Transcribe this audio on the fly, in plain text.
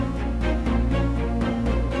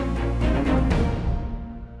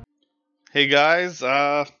Hey guys,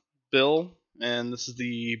 Bill, and this is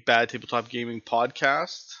the Bad Tabletop Gaming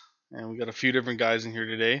Podcast, and we got a few different guys in here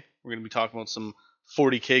today. We're going to be talking about some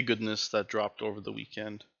 40K goodness that dropped over the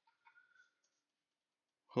weekend.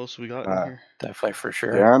 Who else we got in here? Definitely for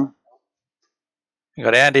sure. Dan? You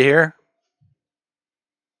got Andy here.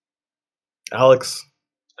 Alex.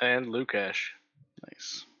 And Lukash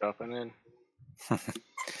Nice. dropping in.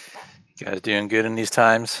 You guys doing good in these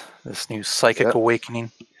times? This new psychic Yep.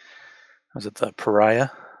 awakening. Was it the Pariah? I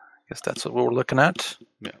guess that's what we're looking at.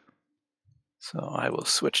 Yeah. So I will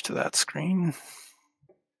switch to that screen.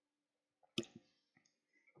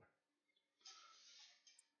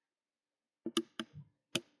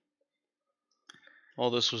 All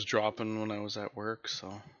this was dropping when I was at work,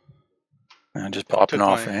 so And just popping Took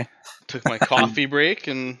off, my- eh? took my coffee break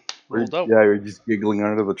and rolled out. Yeah, you're just giggling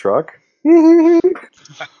under the truck. I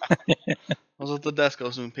was at the desk. I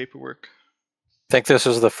was doing paperwork. I think this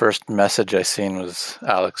was the first message I seen was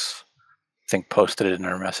Alex. I think posted it in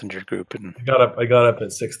our messenger group, and I got up at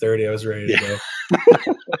 6:30. I was ready to go.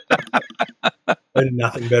 I had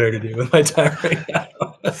nothing better to do with my time right now.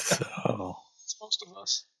 so It's most of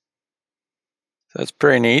us. that's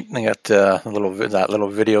pretty neat. I got that little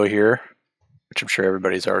video here, which I'm sure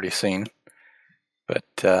everybody's already seen. But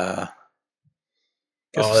guess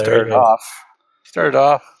Oh, to there you go. Started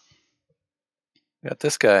off. We got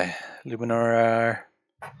this guy, Luminor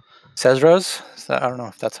Cesros. I don't know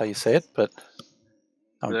if that's how you say it, but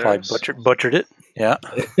I probably There's- butchered it. Yeah,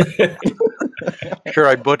 sure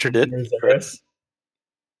I butchered it. There's Zaris.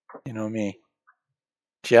 You know me.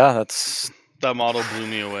 Yeah, that's That model blew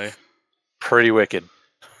me away. pretty wicked.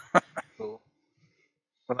 Cool.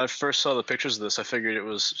 When I first saw the pictures of this, I figured it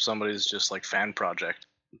was somebody's just like fan project.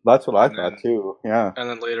 That's what I And thought then- too. Yeah. And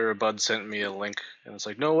then later a bud sent me a link and it's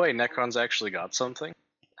like, no way, Necron's actually got something.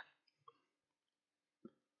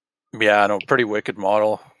 Yeah, no, pretty wicked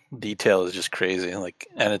model. Detail is just crazy. Like,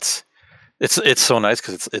 and it's so nice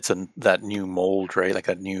because it's that new mold, right? Like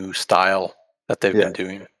a new style that they've Yeah. been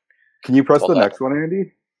doing. Can you press Well, the that- next one,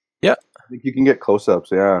 Andy? Yeah. I think you can get close-ups.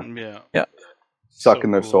 Yeah, Yeah. sucking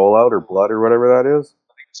So their cool. soul out or blood or whatever that is.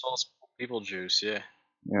 I think it's all people juice, yeah.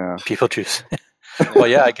 Yeah. People juice. Well,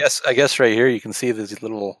 yeah, I guess right here you can see these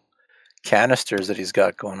little canisters that he's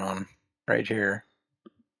got going on right here.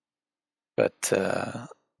 But yeah,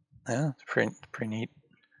 it's pretty neat.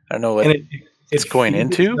 I don't know what And it's going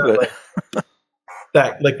feeds into, that,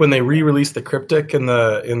 but like when they re-released the Cryptic in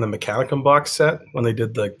the Mechanicum box set, when they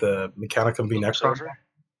did like the Mechanicum v Necron. Soldier?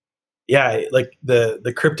 Yeah, like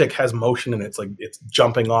the Cryptic has motion and it's like it's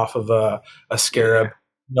jumping off of a scarab. Yeah.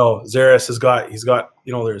 No, Zaris he's got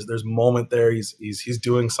there's moment there. He's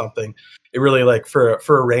doing something. It really like for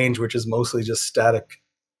a range which is mostly just static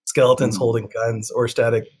skeletons holding guns or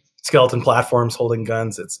static skeleton platforms holding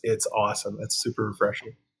guns. It's awesome. It's super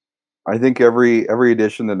refreshing. I think every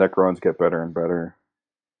edition the Necrons get better and better.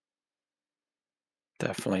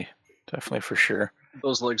 definitely for sure.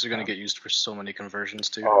 Those legs are going to get used for so many conversions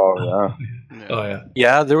too. Oh yeah. Yeah. Oh yeah.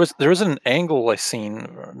 Yeah, there was an angle I seen,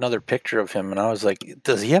 another picture of him, and I was like,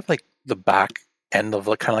 does he have like the back end of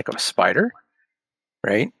like kind of like a spider,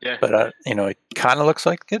 right? Yeah. But it kind of looks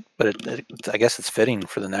like it, but I guess it's fitting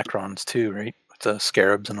for the Necrons too, right? With the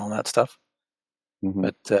scarabs and all that stuff. Mhm.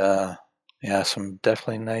 But yeah, some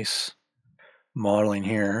definitely nice modeling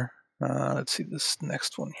here. Let's see this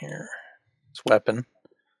next one here. This weapon.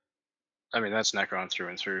 I mean, that's Necron through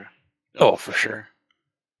and through. Oh, for sure.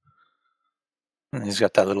 And he's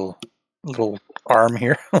got that little arm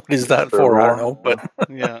here. What is that for? I don't know, but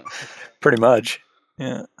Yeah. pretty much.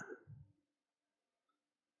 Yeah.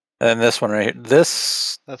 And this one right here.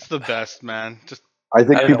 This That's the best, man. Just I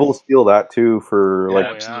think I people steal that too for Yeah, like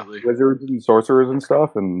absolutely. wizards and sorcerers and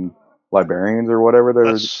stuff and librarians or whatever.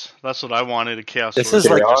 that's what I wanted. A chaos. This Sword, is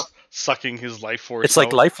like- just sucking his life force. it's like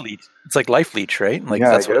out. life leech. It's like life leech, right? Like Yeah,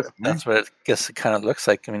 I that's what guess. that's what I guess it kind of looks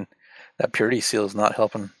like. I mean, that purity seal is not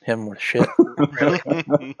helping him with shit.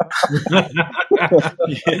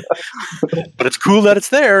 But it's cool that it's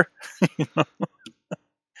there.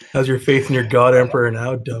 How's your faith in your God Emperor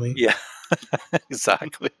now, dummy? Yeah.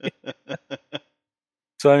 Exactly.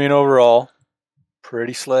 So I mean, overall,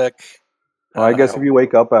 pretty slick. Well, I guess if you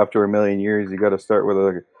wake up after a million years, you got to start with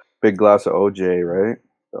a big glass of OJ, right?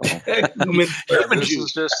 So, Human- Yeah, Human this juice.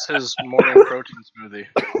 is just his morning protein smoothie.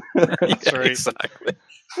 Yeah, right. exactly.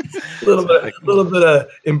 a little bit of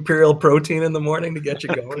imperial protein in the morning to get you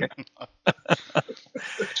going.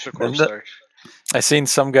 Extra And the- cornstarch. I seen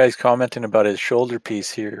some guys commenting about his shoulder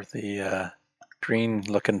piece here, the green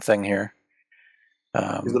looking thing here.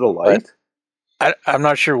 is it a light? I'm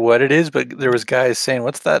not sure what it is, but there was guys saying,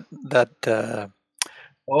 "What's that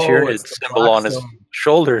Tyranid it's the symbol on his Blackstone.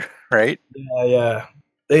 shoulder, right? Yeah.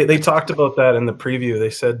 They talked about that in the preview. They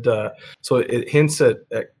said so it hints at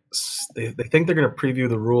they think they're going to preview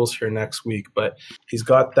the rules here next week. But he's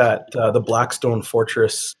got that the Blackstone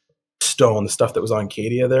Fortress stone, the stuff that was on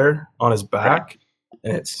Cadia there on his back,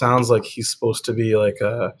 and it sounds like he's supposed to be like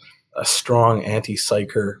a strong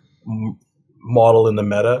anti-psyker model in the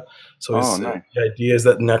meta. So nice. the idea is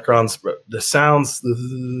that Necrons, the sounds,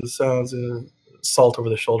 salt over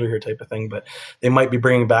the shoulder here type of thing, but they might be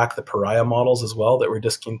bringing back the pariah models as well that were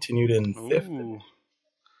discontinued in fifth. Ooh.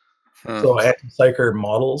 So anti-psyker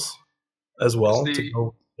models as well The- to go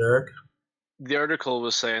with Derek. The article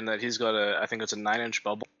was saying that he's got I think it's a 9-inch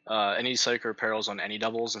bubble. Any psyker perils on any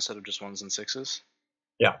doubles instead of just 1s and 6s.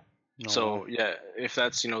 No. So yeah, if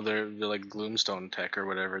that's their like Gloomstone tech or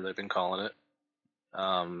whatever they've been calling it,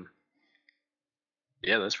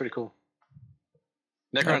 yeah, that's pretty cool.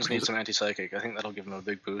 Necrons need some anti-psychic. I think that'll give them a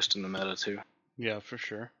big boost in the meta too. Yeah, for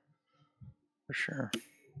sure. For sure.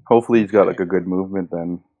 Hopefully he's got like a good movement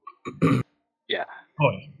then. Yeah. Oh,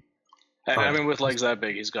 yeah. I mean, with legs that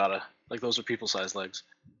big, he's gotta those are people-sized legs.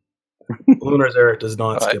 Lunar's Eric does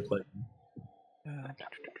not Right. skip like.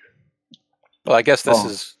 Well, I guess this Oh.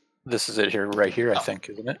 is it here, right here, I think,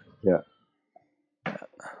 isn't it? Yeah.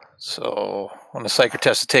 So, when the Psyker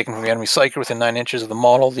test is taken from the enemy Psyker within 9 inches of the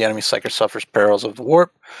model, the enemy Psyker suffers perils of the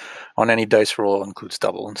warp. On any dice roll, includes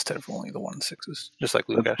double instead of only the 1 and 6s, just like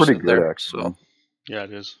Luke That's pretty said good, there. actually. So, Yeah,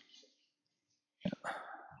 it is.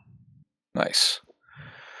 nice.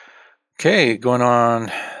 Okay, going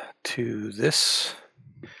on to this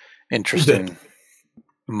interesting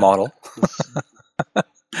model.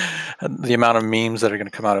 The amount of memes that are going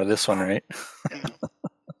to come out of this one, right?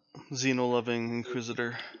 Xeno loving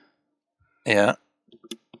Inquisitor. Yeah.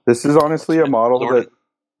 This is honestly a model Lord. that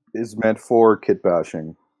is meant for kit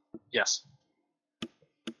bashing. Yes.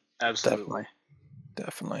 Absolutely.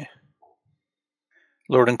 Definitely.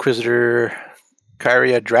 Lord Inquisitor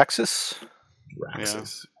Kyria Draxus.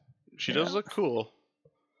 Raxus. She does look cool.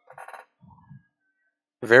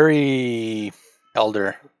 Very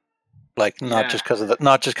elder. Like not Yeah. just because of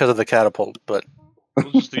the catapult, but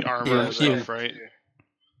Well, just the armor Yeah, and stuff, right?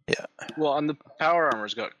 Well, and the power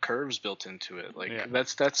armor's got curves built into it. Like Yeah.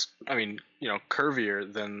 that's I mean,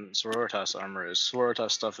 curvier than Sororitas armor is.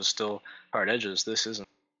 Sororitas stuff is still hard edges. This isn't.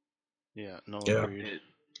 Yeah, no, Yeah. agreed.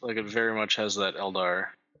 It very much has that Eldar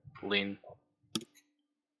lean.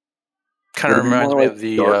 kind of Would it be reminds more me like of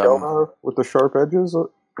the Dark Eldar with the sharp edges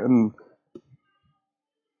and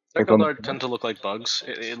Dark Like on- Eldar tend to look like bugs.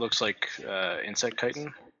 It looks like insect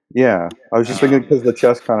chitin. yeah. I was just thinking because the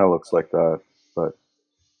chest kind of looks like that, but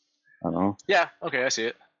I don't know. Yeah. Okay, I see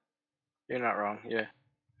it. You're not wrong. Yeah.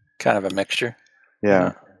 kind of a mixture.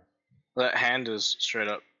 Yeah. That hand is straight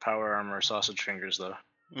up power armor sausage fingers though.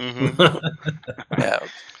 Mm-hmm. Yeah,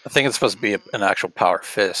 I think it's supposed to be an actual power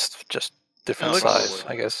fist, just different It looks- size,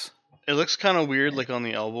 I guess. It looks kind of weird, like on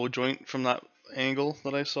the elbow joint from that angle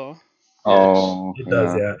that I saw. Oh, It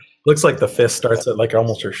does, yeah. Looks like the fist starts at like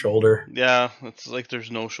almost her shoulder. Yeah, it's like there's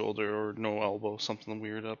no shoulder or no elbow, something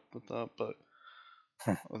weird up with that. But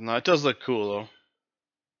no, it does look cool though.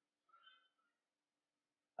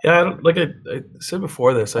 Yeah, like I said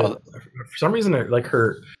before this, Oh. for some reason, like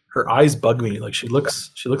her eyes bug me. Like she looks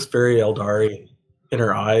very Eldari in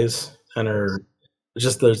her eyes, and it's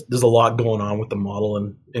just there's a lot going on with the model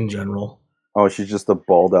and in general. Oh, she's just a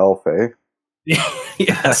bald elf, eh?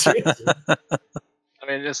 Yeah, seriously. I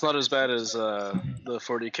mean, it's not as bad as the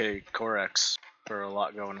 40k Corex for a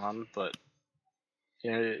lot going on, but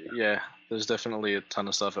yeah, there's definitely a ton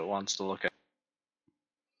of stuff it wants to look at.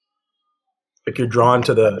 Like you're drawn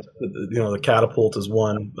to the catapult is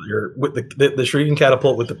one, but you're with the shrieking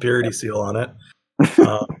catapult with the purity seal on it.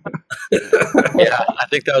 Yeah, I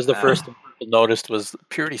think that was the first thing people noticed was the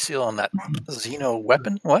purity seal on that Xeno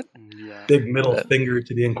weapon. What? Yeah. Big middle finger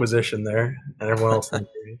to the Inquisition there, and everyone else. But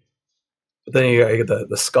then you get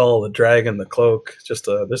the skull, the dragon, the cloak. It's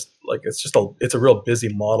a real busy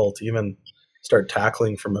model to even start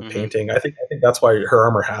tackling from a Mhm. painting. I think that's why her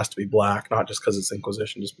armor has to be black, not just because it's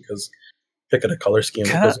Inquisition, just because picking a color scheme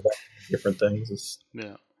that goes with different things.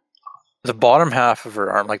 Yeah. The bottom half of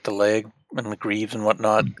her arm, like the leg and the greaves and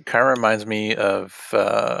whatnot, kind of reminds me of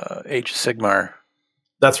Age of Sigmar.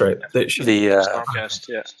 That's right. The Stormcast,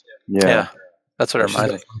 yeah. yeah, that's what it She's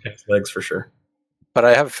reminds me. got some legs for sure. But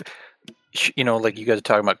I have, like you guys are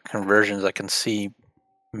talking about conversions, I can see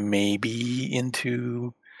maybe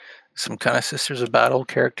into some kind of Sisters of Battle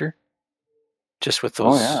character, just with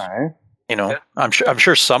those. Oh yeah, eh? Yeah. I'm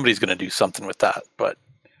sure somebody's going to do something with that, but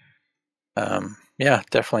yeah,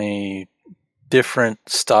 definitely different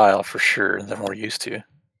style for sure than we're used to.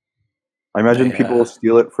 I imagine Yeah. people will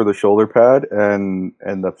steal it for the shoulder pad and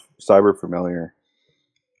the cyber familiar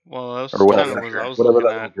Well, that's or kind whatever, of what I was whatever looking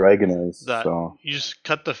that little at. dragon is. That So you just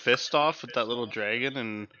cut the fist off with that little dragon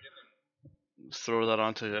and throw that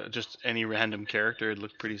onto just any random character. It'd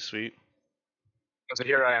look pretty sweet. So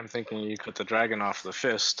here I am thinking you cut the dragon off the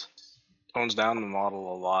fist, tones down the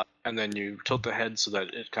model a lot, and then you tilt the head so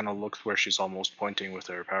that it kind of looks where she's almost pointing with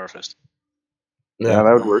her power fist. yeah,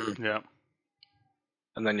 that would work. Yeah.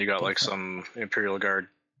 And then you got like some Imperial Guard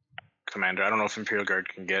commander. I don't know if Imperial Guard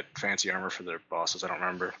can get fancy armor for their bosses. I don't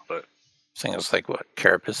remember, but I think it's like what,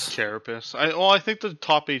 Carapace? Carapace. I think the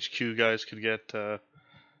top HQ guys could get. I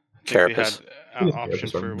think they had Carapace. an Yeah, option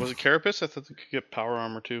Carapace for. armor. Was it Carapace? I thought they could get power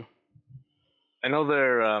armor too. I know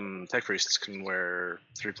their tech priests can wear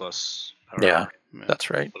 3+ power Yeah, armor, Yeah. that's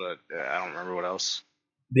right. but I don't remember what else.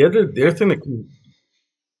 The other thing that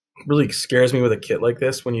really scares me with a kit like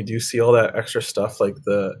this, when you do see all that extra stuff, like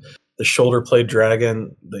the shoulder plate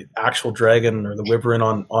dragon, the actual dragon, or the wyvern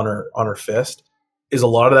on her fist, is a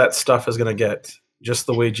lot of that stuff is going to get just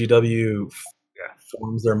the way GW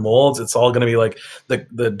forms their molds. It's all going to be like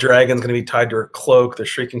the dragon's going to be tied to her cloak, the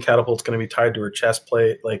shrieking catapult's going to be tied to her chest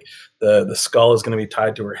plate, like the skull is going to be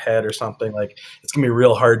tied to her head or something. Like it's going to be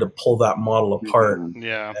real hard to pull that model apart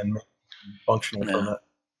Yeah. and make it functional from it.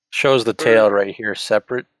 Shows the tail right here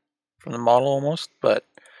separate from the model almost, but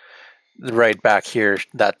right back here,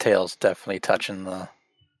 that tail's definitely touching the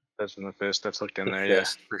That's in the fist. That's hooked in there, yeah.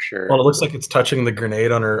 fist for sure. Well, it looks like it's touching the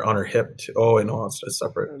grenade on her hip too. Oh, I know, it's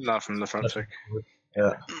separate. Not from the front That's pick.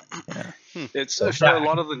 Yeah. It's So for a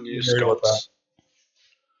lot of the new worried about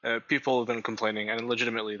sculpts. People have been complaining, and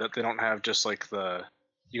legitimately, that they don't have just like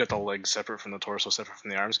you got the legs separate from the torso, separate from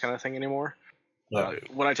the arms kind of thing anymore. Yeah.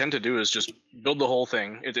 What I tend to do is just build the whole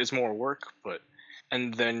thing. It's more work,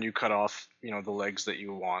 and then you cut off, the legs that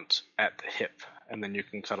you want at the hip, and then you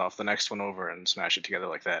can cut off the next one over and smash it together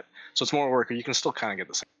like that. So it's more work, but you can still kind of get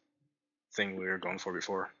the same thing we were going for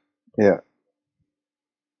before. yeah.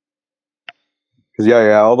 Because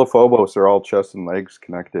yeah, all the Phobos are all chest and legs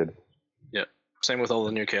connected. Same with all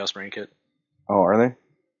the new Chaos Marine kit. Oh, are they?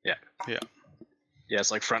 Yeah, it's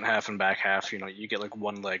like front half and back half. You get like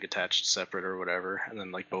one leg attached separate or whatever, and then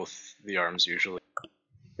like both the arms usually.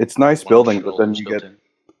 It's nice One building, but shoulder then is you built get, in.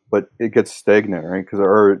 but it gets stagnant, right?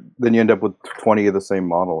 Or then you end up with 20 of the same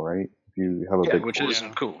model, right? If you have a Yeah, big which force. is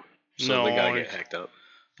Yeah. cool. So No, they gotta I- get hacked up.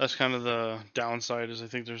 That's kind of the downside. Is I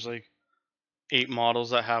think there's like 8 models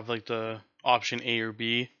that have like the option A or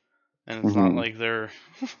B, and it's not Mhm. like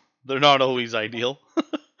they're not always ideal.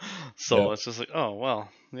 So Yeah. it's just like, oh well,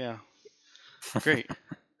 yeah, great.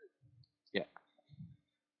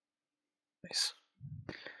 Nice.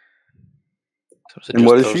 So is it And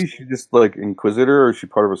what is just she? those- She just like Inquisitor, or is she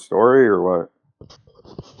part of a story, or what?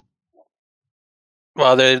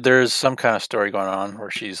 Well, there's some kind of story going on where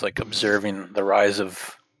she's like observing the rise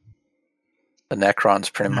of the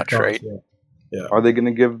Necrons, pretty much, right? Yeah. Are they going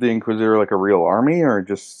to give the Inquisitor like a real army, or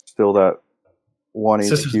just still that one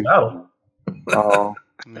Sisters HQ? of Battle. Oh,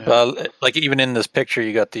 Yeah. Well, like even in this picture,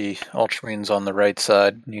 you got the Ultramarines on the right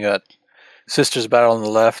side. You got Sisters Battle on the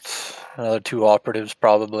left. Another 2 operatives,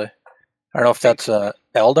 probably. I don't know if that's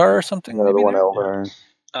Eldar or something. yeah, the maybe one there?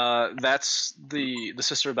 Eldar. That's the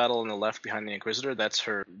sister battle on the left behind the Inquisitor. That's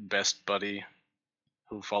her best buddy,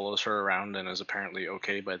 who follows her around and is apparently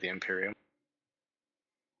okay by the Imperium.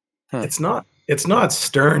 It's not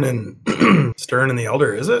Stern and Stern and the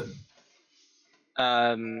Elder, is it?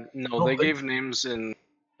 No, Oh, they they- gave names in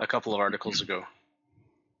a couple of articles ago.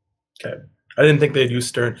 Okay. I didn't think they'd use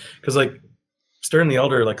Stern because like Stern and the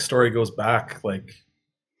Elder like story goes back like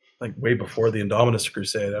way before the Indominus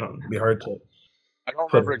Crusade. It'd be hard to. I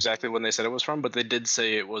don't remember exactly when they said it was from, but they did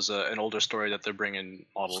say it was an older story that they're bringing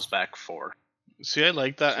models back for. See, I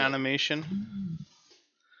like that So- animation.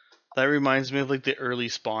 That reminds me of like the early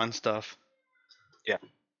Spawn stuff. Yeah,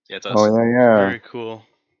 it does. Oh yeah. Very cool.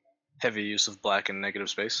 Heavy use of black and negative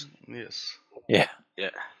space. Yes. Yeah. Yeah.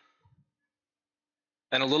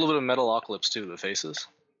 And a little bit of Metalocalypse too, the faces.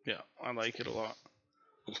 Yeah, I like it a lot.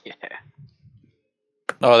 Yeah.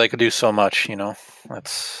 Oh, they could do so much,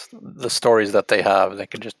 That's the stories that they have. They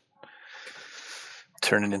could just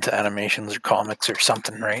turn it into animations or comics or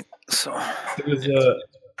something, right? So It was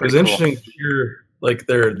pretty cool. interesting to hear like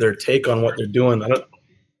their take on what they're doing.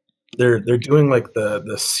 They're doing like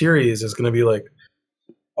the series is going to be like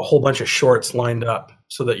a whole bunch of shorts lined up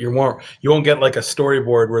so that you won't get like a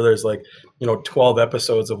storyboard where there's like 12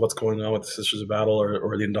 episodes of what's going on with the Sisters of Battle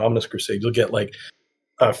or the Indominus Crusade. You'll get like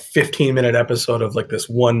a 15-minute episode of like this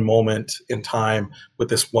one moment in time with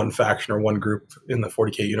this one faction or one group in the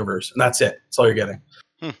 40K universe, and that's it. That's all you're getting.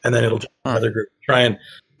 And then it'll just another group try and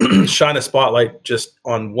shine a spotlight just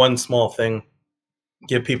on one small thing,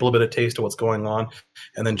 give people a bit of taste of what's going on,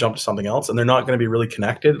 and then jump to something else. And they're not going to be really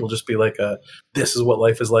connected. It'll just be like this is what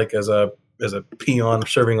life is like as a peon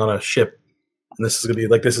serving on a ship. And this is going to be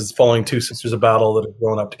like, this is following two sisters of battle that have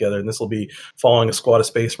grown up together. And this will be following a squad of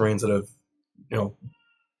space marines that have,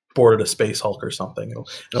 boarded a space Hulk or something.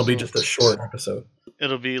 It'll be just a short episode.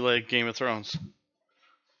 It'll be like Game of Thrones.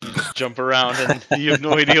 You just jump around and you have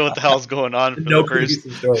no idea what the hell's going on for No the first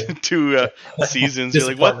cohesive story. 2 seasons. You're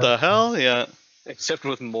like, what the hell? Yeah. Except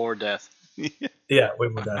with more death. Yeah, way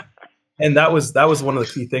more that. And that was one of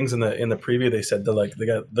the key things in the preview. They said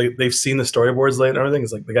that they've seen the storyboards late and everything.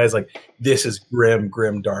 It's like the guy's like, this is grim,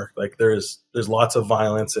 dark. Like there's lots of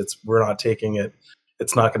violence. We're not taking it.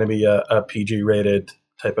 It's not going to be a PG rated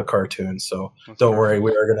type of cartoon. So don't worry,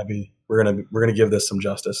 we're gonna give this some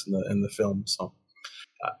justice in the film. So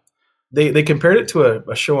they compared it to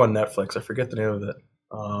a show on Netflix. I forget the name of it.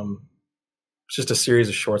 It's just a series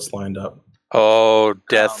of shorts lined up. Oh,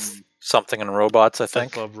 Death something and Robots, I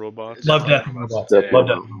think. Love Robots. Love, Death, and Robots. Love, Death, and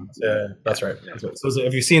Robots. Yeah, that's right. Yeah. That's right. So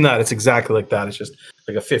if you've seen that, it's exactly like that. It's just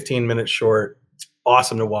like a 15-minute short. It's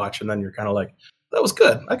awesome to watch, and then you're kind of like, that was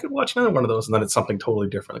good. I could watch another one of those, and then it's something totally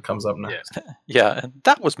different that comes up next. Yeah, and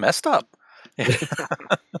that was messed up.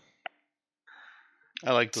 I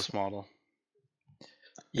like this model.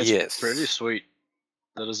 It's Yes. pretty sweet.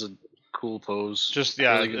 That is a cool pose. Just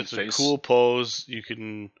Really good it's a face. cool pose. You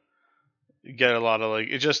can get a lot of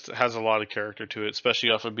it just has a lot of character to it, especially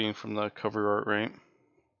off of being from the cover art, right?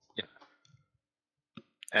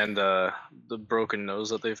 And the broken nose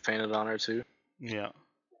that they've painted on her too. Yeah.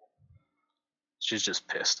 She's just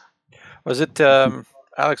pissed. Was it Alex?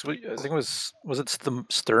 I think it was it the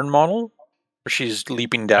Stern model where she's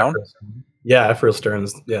leaping down? Yeah, Ephraim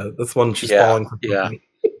Stearns. Yeah, that's one she's Yeah, falling from. yeah.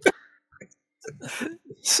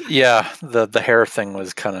 Yeah, the hair thing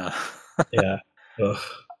was kind of Yeah. Ugh.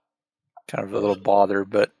 kind of a little bother,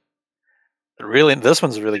 but really, this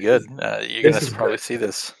one's really good. You're This gonna is probably good. see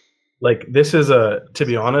this. Like this is to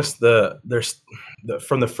be honest,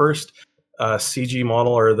 from the first CG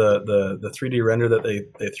model or the 3D render that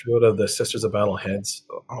they threw out of the Sisters of Battle heads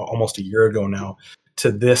almost a year ago now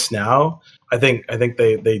to this now. I think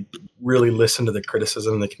they really listened to the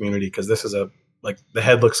criticism in the community, because this is the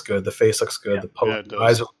head looks good, the face looks good, Yeah, it the does.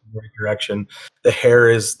 eyes are in the right direction, the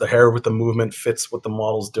hair with the movement fits what the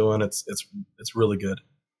model's doing. It's really good.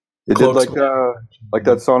 They did Cloaks like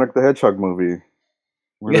that Sonic the Hedgehog movie,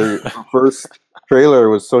 where the first trailer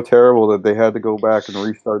was so terrible that they had to go back and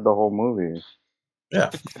restart the whole movie. Yeah.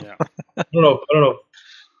 Yeah. I don't know if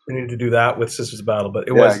we need to do that with Sisters of Battle, but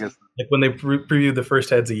it Yeah, was I guess. like when they previewed the first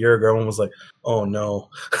heads a year ago, everyone was like, "Oh no,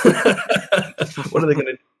 what are they going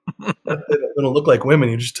to? They're going to look like women.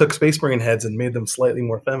 You just took Space Marine heads and made them slightly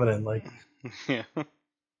more feminine." Like, Yeah.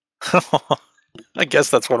 I guess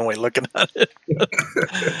that's one way of looking at it.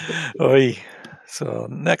 Oy. So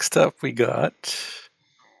next up we got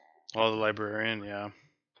Oh, the librarian, yeah.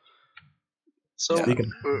 So speaking,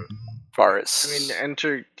 Varus. I mean,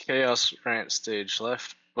 enter Chaos Rant stage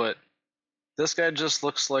left, but this guy just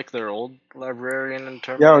looks like their old librarian in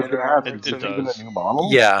Terminator. Yeah, I was going to ask. It Is this does. even a new model?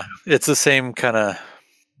 Yeah, it's the same kind of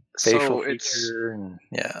facial So it's feature. And,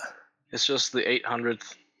 yeah. it's just the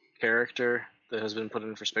 800th character that has been put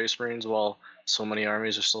in for Space Marines, while so many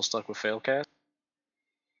armies are still stuck with Failcast.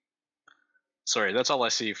 Sorry, that's all I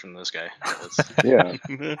see from this guy. Yeah.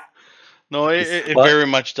 No, it But- very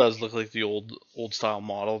much does look like the old style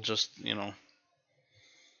model. Just I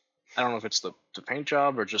don't know if it's the paint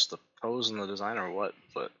job or just the pose and the design or what,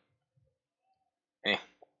 but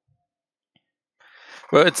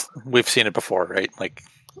Well, we've seen it before, right? Like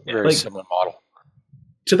very Like- similar model.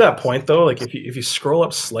 to that point though, like if you scroll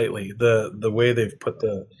up slightly, the way they've put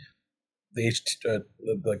the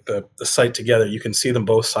site together, you can see them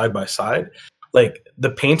both side by side. Like the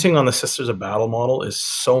painting on the Sisters of Battle model is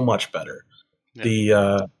so much better. Yeah.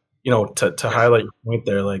 To highlight your point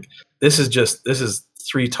there, like this is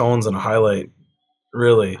 3 tones and a highlight,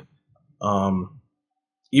 really.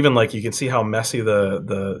 Even like you can see how messy to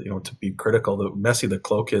be critical, the messy the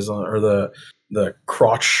cloak is or the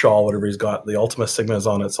crotch shawl, whatever he's got, the Ultima Sigma is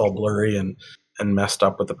on, it's all blurry and messed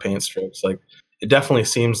up with the paint strokes. Like it definitely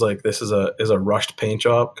seems like this is a rushed paint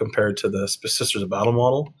job compared to the Sisters of Battle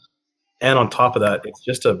model. And on top of that,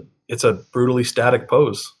 it's a brutally static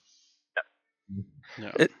pose.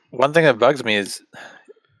 yeah. One thing that bugs me is it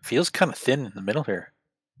feels kind of thin in the middle here.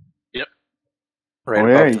 Yep. Right Oh,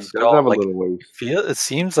 above yeah, the he does skull. have a Like, little waist. it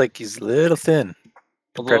seems like he's a little thin.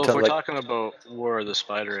 although Compared if to, we're like- talking about War of the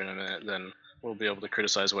Spider in a minute, then we'll be able to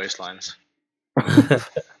criticize waistlines.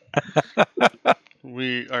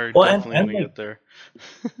 We are Well, definitely and going to like get there.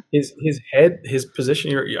 his head, his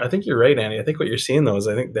position. I think you're right, Andy. I think what you're seeing though is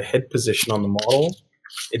I think the head position on the model.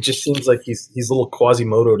 It just seems like he's a little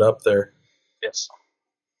Quasimodo'd up there. Yes.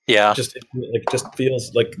 Yeah. It just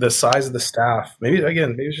feels like the size of the staff. Maybe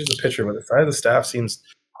it's just a picture, but the size of the staff seems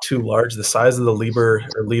too large. The size of the Liber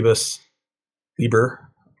or Liber,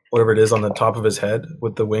 whatever it is, on the top of his head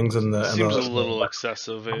with the wings and the Seems a little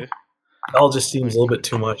excessive, eh? It all just seems a little bit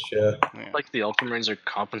too much. Yeah. Yeah. Like the Ultramarines are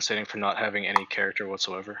compensating for not having any character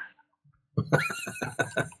whatsoever.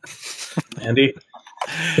 Andy.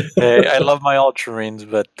 Hey, I love my Ultramarines,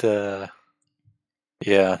 but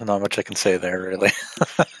yeah, not much I can say there really.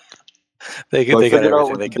 they So I got figured out everything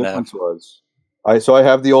what they the can have. difference was. I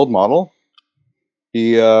have the old model.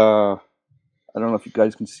 He I don't know if you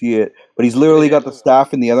guys can see it, but he's literally got the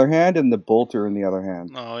staff in the other hand and the bolter in the other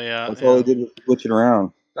hand. Oh yeah. That's all he did was switch it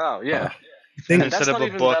around. Oh yeah, And and instead that's of not a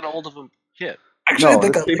even book, that old of a kit. Actually, No, I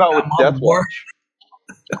think this I came like out that with model Death more. Watch.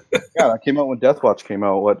 Yeah, that came out when Death Watch came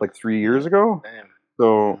out. What, like 3 years ago? Damn.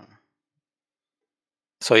 So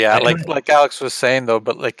So yeah, I- like Alex was saying though,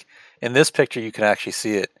 but like in this picture you can actually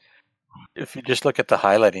see it. If you just look at the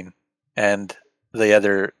highlighting and the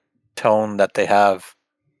other tone that they have,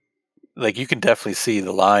 like you can definitely see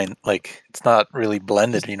the line. Like it's not really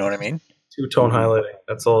blended, you know what I mean? Two-tone highlighting.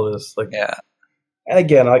 That's all it is. Like, Yeah. and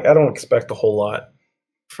again, like I don't expect a whole lot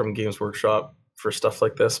from Games Workshop for stuff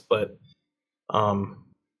like this, but I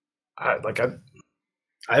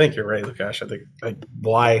think you're right, Lukash. I think like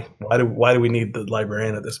why do we need the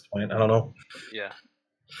librarian at this point? I don't know. Yeah.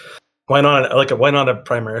 Why not a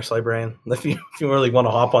Primaris librarian? If you really want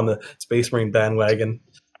to hop on the Space Marine bandwagon,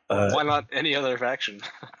 Why not any other faction?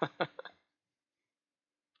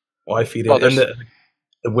 why feed it? Well, And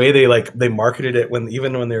the way they marketed it when they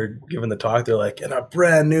were giving the talk, they're like, and a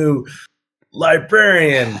brand new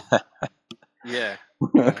librarian. Yeah.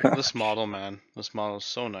 this model, man, this model is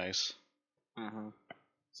so nice. Mm-hmm.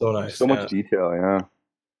 So nice. so yeah. much detail, yeah.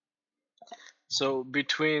 So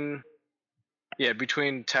between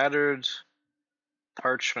tattered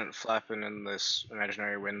parchment flapping in this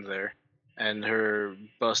imaginary wind there, and her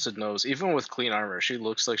busted nose, even with clean armor, she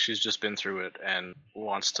looks like she's just been through it and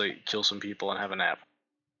wants to kill some people and have a nap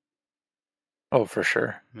Oh, for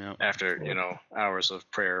sure. Yeah. after, hours of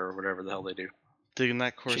prayer or whatever the hell they do. Digging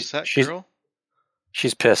that corset, she's- girl?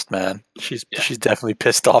 She's pissed, man. She's Yeah. she's definitely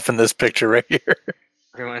pissed off in this picture right here.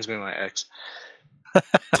 Reminds me of my ex.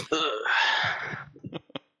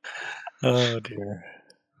 Oh dear.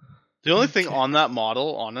 The only thing on that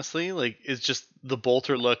model, honestly, like, is just the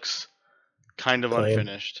bolter looks kind of Plain.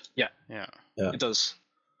 unfinished. Yeah. Yeah. It does.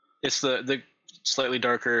 It's the slightly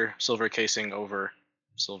darker silver casing over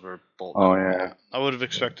silver bolt. Oh yeah. I would have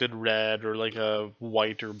expected red or like a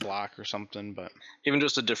white or black or something, but Even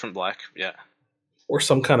just a different black. Yeah. Or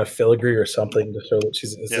some kind of filigree or something to show that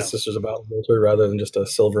it's Yeah. the Sisters of Battle bolter rather than just a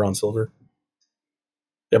silver on silver.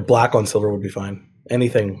 Yeah, black on silver would be fine.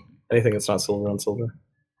 Anything that's not silver on silver.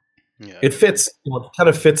 yeah. It fits. It kind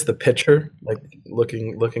of fits the picture, like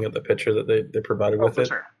looking at the picture that they provided with for it.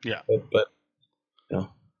 sure. But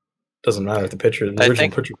doesn't matter if the picture. The I original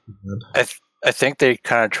think- picture. I think they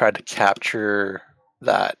kind of tried to capture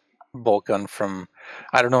that bolt gun from,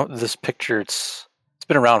 I don't know, this picture. It's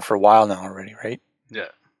been around for a while now already, right? Yeah.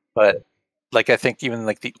 But like I think even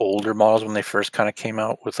like the older models when they first kind of came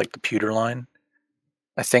out with like the pewter line,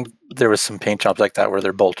 I think there was some paint jobs like that where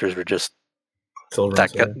their bolters were just Silver on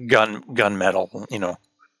that silver. gun metal,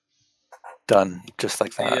 done just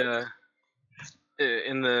like that.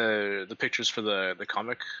 In the pictures for the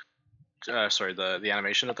comic, the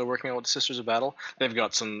animation that they're working on with the Sisters of Battle, they've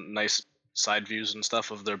got some nice side views and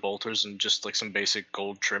stuff of their bolters and just like some basic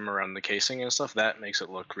gold trim around the casing and stuff. That makes it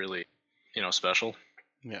look really, special.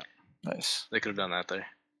 Nice, They could have done that there.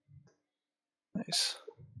 nice.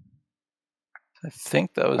 I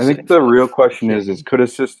think that was. I think the real question is could a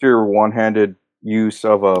sister one-handed use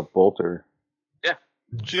of a bolter?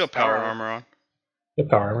 She got power armor on. The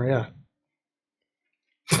power armor, yeah.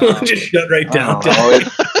 Just shut right I down. don't know,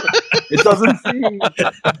 it doesn't seem.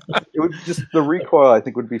 It would just the recoil. I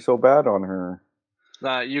think would be so bad on her.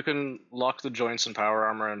 You can lock the joints and power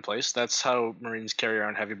armor in place. That's how Marines carry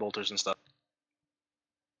around heavy bolters and stuff.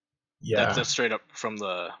 Yeah. That's straight up from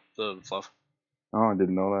the fluff. Oh, I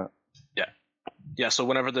didn't know that. Yeah, so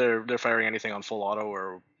whenever they're firing anything on full auto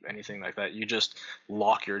or anything like that, you just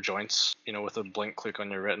lock your joints, with a blink click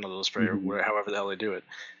on your retinal display or however the hell they do it,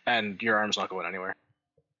 and your arm's not going anywhere.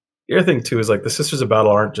 The other thing too is like the Sisters of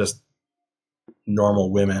Battle aren't just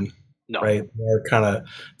normal women. No. right?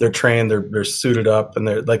 They're trained, they're suited up, and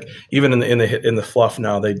they're like even in the fluff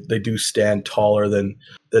now they do stand taller than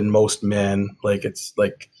most men. Like it's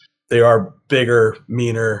like they are bigger,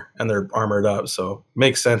 meaner, and they're armored up. So it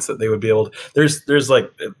makes sense that they would be able to. There's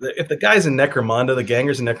like if the guys in Necromunda, the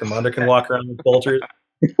gangers in Necromunda can walk around with bolters,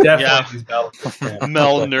 definitely Yeah. these battlefields can.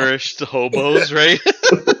 Malnourished hobos, right?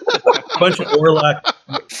 A bunch of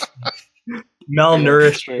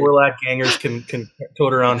malnourished Yeah, Orlac gangers can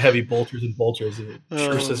tote around heavy bolters and bolters.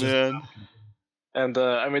 Oh, man. And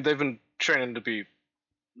I mean, they've been training to be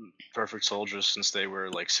perfect soldiers since they were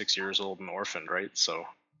like 6 years old and orphaned, right? So,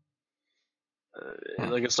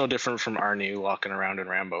 like, it's no different from Arnie walking around in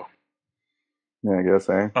Rambo. Yeah, I guess,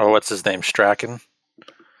 eh? Oh, what's his name? Strachan?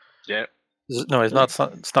 Yeah. No, it's not.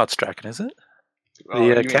 It's not Strachan, is it? Oh, The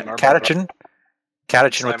you mean Marbo, Catachin?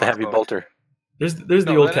 Catachin Sly with the heavy Marbo. bolter. There's the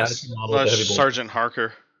No, old that is- Catachin model with the heavy bolter. Sergeant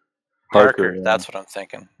Harker. Harker, yeah. that's what I'm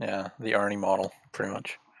thinking. Yeah, the Arnie model, pretty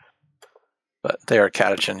much. But they are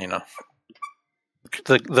Catachin, you know.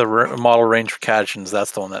 The model range for Catachins,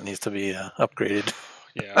 that's the one that needs to be upgraded.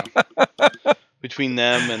 Yeah. Between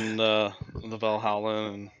them and the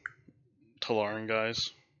Valhalla and Talaran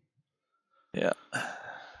guys. Yeah.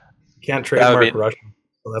 Can't That would trademark be- Russian,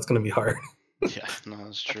 so that's going to be hard. Yeah, no,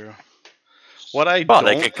 that's true. What I Well, don't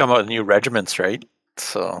they could come out with new regiments, right?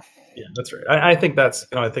 So Yeah, that's right. I think that's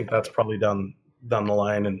probably down the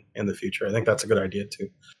line in the future. I think that's a good idea to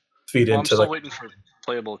feed Well, I'm into still like waiting for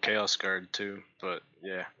playable Chaos Guard too, but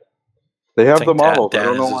yeah. They have I the think Dan- models. I Dan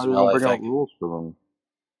don't know is why as they well, don't I bring out think. rules for them.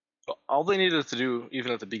 All they needed to do,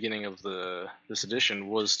 even at the beginning of this edition,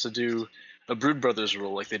 was to do a Brood Brothers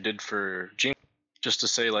rule like they did for Jinx, just to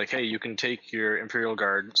say like, hey, you can take your Imperial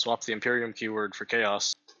Guard, swap the Imperium keyword for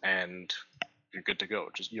Chaos, and you're good to go.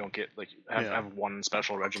 Just you don't get like have one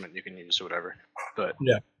special regiment you can use or whatever. But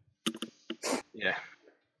Yeah. yeah.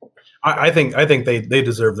 I think they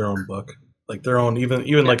deserve their own book, like their own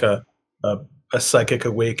even like a Psychic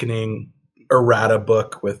Awakening errata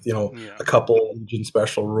book with Yeah. a couple Legion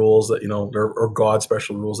special rules that or God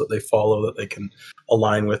special rules that they follow that they can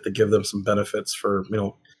align with to give them some benefits for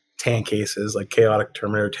tank cases like Chaotic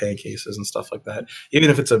Terminator tank cases and stuff like that. Even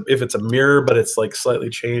if it's a mirror, but it's like slightly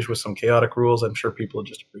changed with some chaotic rules, I'm sure people would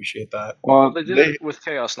just appreciate that. Well, They did it with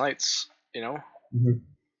Chaos Knights, Mhm.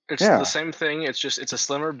 It's Yeah. the same thing. It's a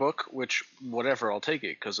slimmer book, which whatever, I'll take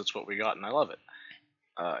it because it's what we got and I love it.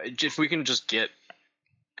 If we can just get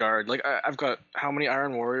guard, like I've got how many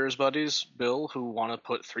Iron Warriors buddies, Bill, who want to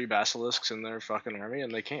put 3 basilisks in their fucking army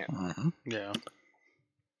and they can't. mhm. Yeah.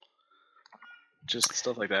 Just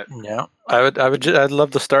stuff like that. Yeah, I'd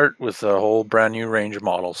love to start with a whole brand new range of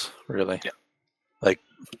models. Really, Yeah. Like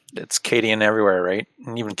it's Cadian everywhere, right?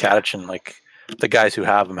 And even Catachin, like the guys who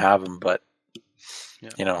have them, but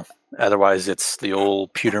Yeah. otherwise it's the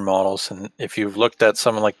old pewter models. And if you've looked at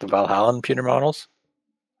someone like the Valhallan pewter models,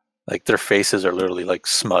 like their faces are literally like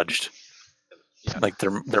smudged. Yeah. Like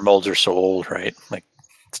their molds are so old, right? Like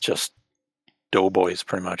it's just doughboys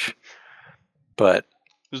pretty much. But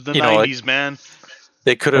It was the You know, like- 90s, man.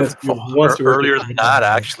 they could have Yes, once you were earlier to- than that,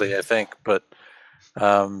 actually, I think. But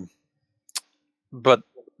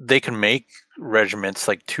they can make regiments,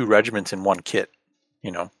 like 2 regiments in one kit.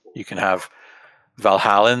 You can have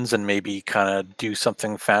Valhallans and maybe kind of do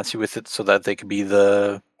something fancy with it so that they could be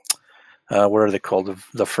the what are they called?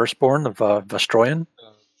 The firstborn of Vestroyan.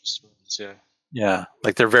 Yeah. Yeah,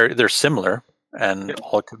 like they're similar, and Yep.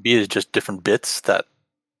 all it could be is just different bits that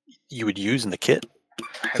you would use in the kit.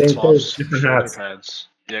 Head Same swaps, thing, different shoulder hats. pads.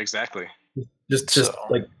 Yeah, exactly. Just So-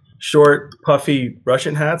 like short, puffy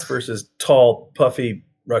Russian hats versus tall, puffy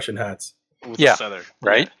Russian hats With Yeah, a feather.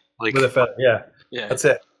 right? Like with a feather. Yeah, Yeah. that's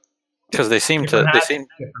it. because they seem Different to hats, they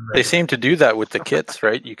different seem to do that with the kits,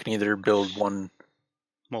 right? You can either build one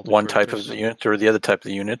type of Multi-purpose. the unit or the other type of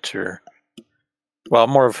the unit, or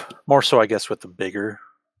more so, I guess, with the bigger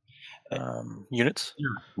units.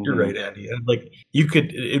 You're right, Andy. And like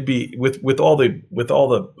it'd be with all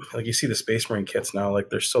the like you see the Space Marine kits now, like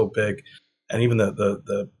they're so big, and even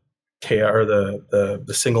the KR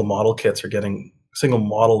the single model kits are getting single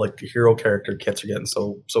model like the hero character kits are getting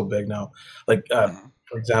so big now. Like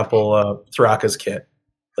for example, Thraka's kit,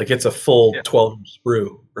 like it's a full 12-inch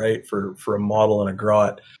sprue, right, for a model and a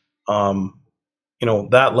grot.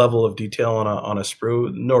 That level of detail on a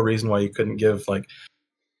sprue, no reason why you couldn't give like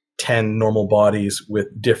 10 normal bodies with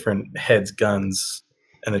different heads, guns,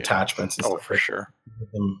 and attachments and Oh, stuff for like sure.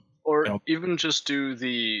 that. Or even just do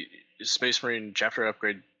the Space Marine chapter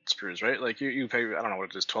upgrade sprues, right? Like you pay, I don't know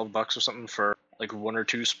what it is, $12 or something for like 1 or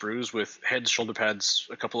 2 sprues with heads, shoulder pads,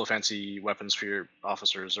 a couple of fancy weapons for your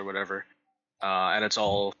officers or whatever, and it's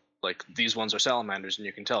all like these ones are salamanders, and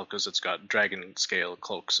you can tell because it's got dragon scale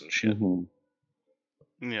cloaks and shit. Mhm.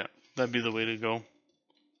 Yeah, that'd be the way to go.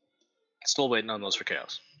 Still waiting on those for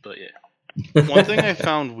chaos, but yeah. One thing I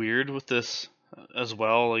found weird with this as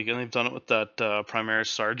well, like, and they've done it with that Primaris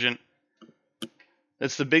Sergeant.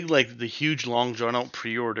 It's the big, like, the huge, long, drawn-out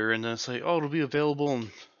pre-order, and then it's like, oh, it'll be available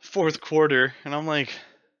in fourth quarter, and I'm like,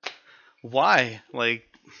 why? Like,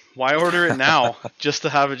 why order it now just to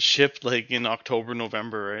have it shipped like in October,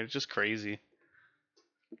 November? Right? It's just crazy.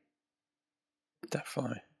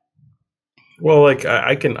 Definitely. Well, like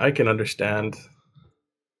I can understand.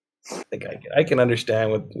 Like I can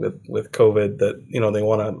understand with COVID that they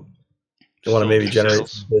want to maybe Slow generate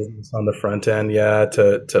sales. some business on the front end, yeah,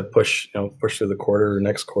 to push through the quarter or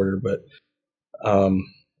next quarter, but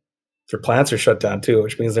their plants are shut down too,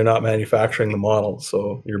 which means they're not manufacturing the model.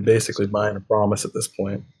 So you're basically buying a promise at this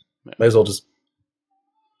point. Yeah. Might as well just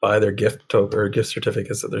buy their gift token or gift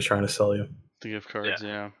certificates that they're trying to sell you. The gift cards,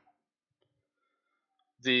 yeah.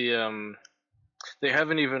 They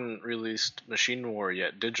haven't even released Machine War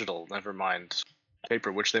yet, digital, never mind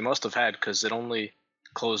paper, which they must have had because it only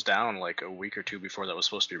closed down like a week or two before that was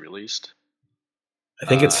supposed to be released. I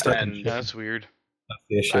think it's stuck. and- in Yeah, that's weird. That's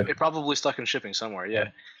the issue. It probably stuck in shipping somewhere, yeah.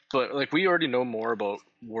 But like we already know more about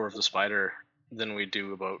War of the Spider than we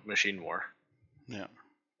do about Machine War. Yeah.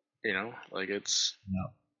 Like it's. No.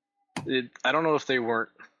 I don't know if they weren't.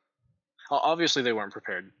 Obviously, they weren't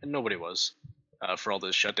prepared, and nobody was for all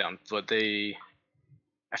this shutdown. But I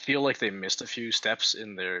feel like they missed a few steps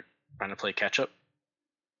in their trying to play catch up.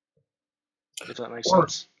 If that makes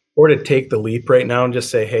sense. Or to take the leap right now and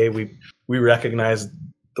just say, hey, we recognize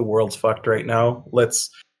the world's fucked right now.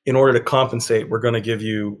 In order to compensate, we're going to give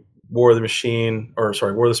you War of the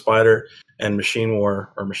Spider and Machine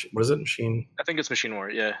War, or what is it? Machine? I think it's Machine War,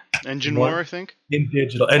 yeah. Engine What? War, I think. In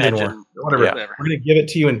digital. Engine War. Whatever. Yeah. We're going to give it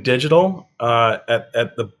to you in digital at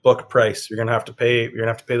the book price. You're going to have to pay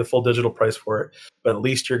the full digital price for it, but at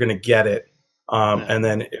least you're going to get it. And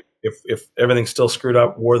then if everything's still screwed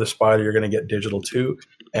up, War of the Spider, you're going to get digital too,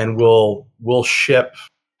 and we'll ship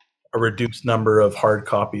a reduced number of hard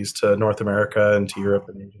copies to North America and to Europe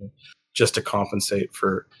and Asia, just to compensate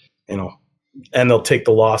for, and they'll take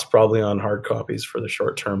the loss probably on hard copies for the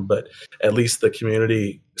short term, but at least the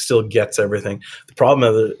community still gets everything. The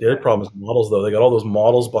other problem is models, though. They got all those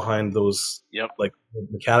models behind those, like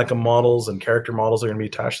Mechanicum models and character models are going to be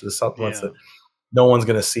attached to the supplements that no one's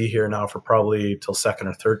going to see here now for probably till second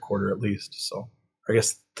or third quarter at least. So I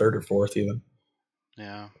guess third or fourth even.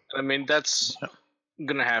 Yeah. I mean, that's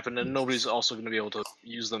going to happen, and nobody's also going to be able to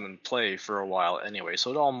use them and play for a while anyway, so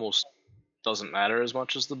it almost doesn't matter as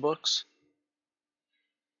much as the books.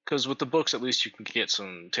 Because with the books, at least you can get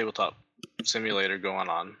some tabletop simulator going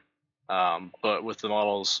on. But with the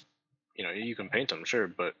models, you can paint them, sure,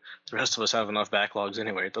 but the rest of us have enough backlogs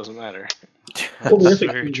anyway, it doesn't matter. That's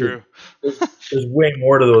very true. There's way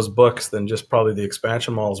more to those books than just probably the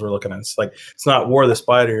expansion models we're looking at. It's like, it's not War of the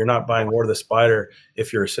Spider. You're not buying War of the Spider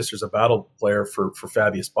if you're a Sisters of Battle player for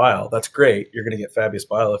Fabius Bile. That's great. You're going to get Fabius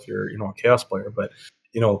Bile if you're a Chaos player. But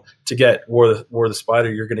to get War of the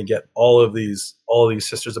Spider, you're going to get all of these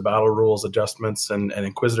Sisters of Battle rules adjustments and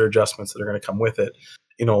Inquisitor adjustments that are going to come with it.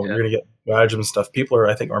 You're going to get badges and stuff. People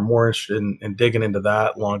are more interested in digging into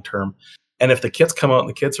that long term. And if the kits come out and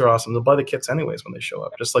the kits are awesome, they'll buy the kits anyways when they show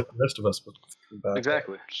up, just like the rest of us.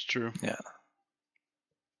 Exactly. It's true. Yeah.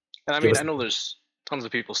 And I mean, I know there's tons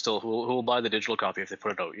of people still who will buy the digital copy if they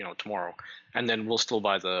put it out, tomorrow, and then we'll still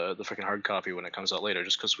buy the freaking hard copy when it comes out later,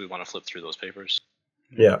 just because we want to flip through those papers.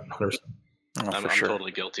 Yeah, 100%. I'm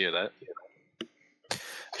totally guilty of that.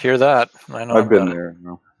 Hear that? I know. I've been there.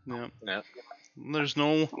 Yeah. There's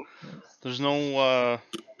no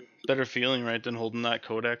better feeling, right, than holding that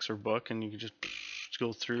codex or book, and you can just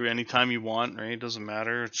go through anytime you want, right? It doesn't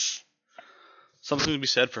matter. It's something to be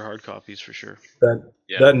said for hard copies, for sure. That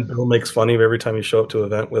and Bill makes fun of every time you show up to an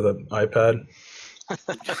event with an iPad.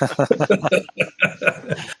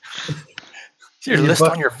 Your list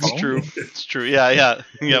on your phone. It's true. Yeah.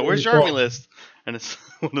 Where's your army list? And it's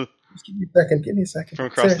one of Give me a second. from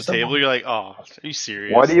across the table. You're like, oh, are you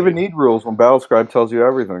serious? Why do you even need rules when Battlescribe tells you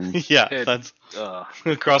everything? Yeah, that's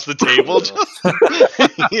across the table.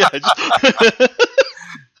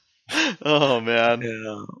 Oh man.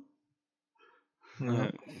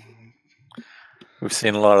 Yeah. We've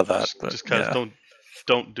seen a lot of that. Just kind of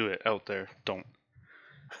don't do it out there. Don't.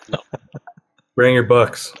 No. Bring your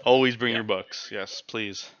books. Always bring your books. Yes,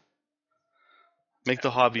 please. Make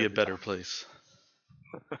the hobby a better place.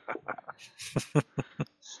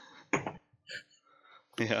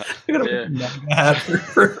 Yeah. Well,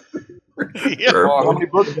 how many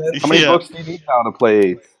books do you need now to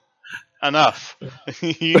play? Enough.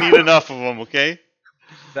 You need enough of them, okay?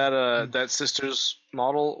 That sister's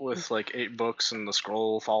model with like 8 books and the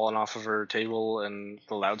scroll falling off of her table and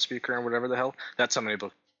the loudspeaker and whatever the hell. That's how many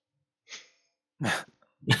books.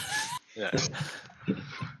 Yeah.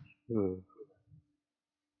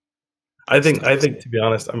 I think to be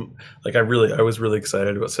honest, I was really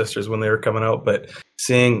excited about Sisters when they were coming out, but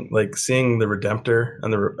seeing the Redemptor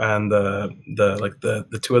and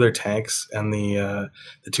the two other tanks and the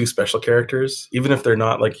 2 special characters, even if they're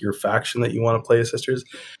not like your faction that you want to play as Sisters,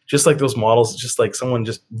 just like those models, just like someone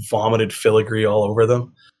just vomited filigree all over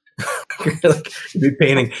them. Like you'd be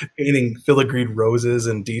painting filigreed roses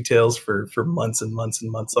and details for months and months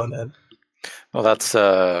and months on end. Well, that's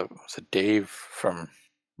was it Dave from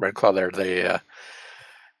Red Claw there?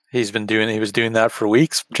 He was doing that for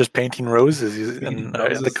weeks, just painting roses.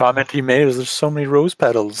 The comment he made was, "There's so many rose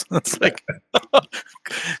petals." It's like,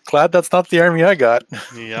 glad that's not the army I got.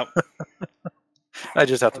 Yep. I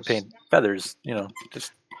just have to paint feathers,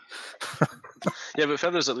 just. Yeah, but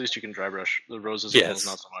feathers at least you can dry brush. The roses, Yes.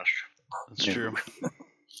 not so much. That's true.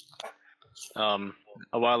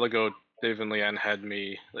 A while ago, Dave and Leanne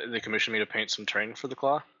they commissioned me to paint some terrain for the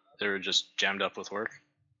Claw. They were just jammed up with work.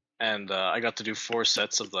 And I got to do 4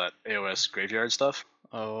 sets of that AOS graveyard stuff.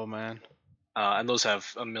 Oh, man. And those have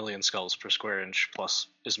 1 million skulls per square inch, plus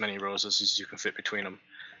as many roses as you can fit between them.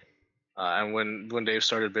 And when Dave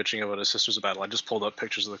started bitching about his Sisters of Battle, I just pulled up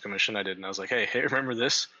pictures of the commission I did, and I was like, hey, remember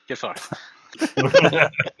this? Get fucked.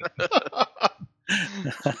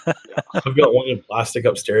 I've got one in plastic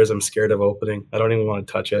upstairs. I'm scared of opening. I don't even want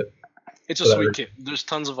to touch it. It's a sweet kit. There's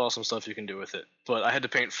tons of awesome stuff you can do with it. But I had to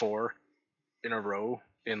paint 4 in a row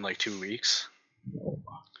in like 2 weeks.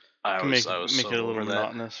 I was make so it a little over that.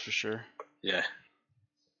 monotonous for sure. Yeah.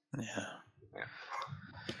 Yeah.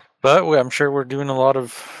 But I'm sure we're doing a lot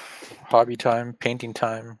of hobby time, painting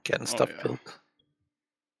time, getting stuff built.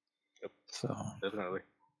 Yep. So definitely.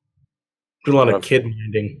 Doing a lot of kid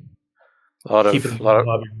minding. A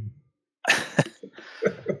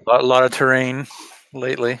lot of terrain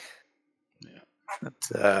lately. Yeah.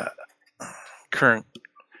 But,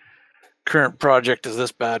 current project is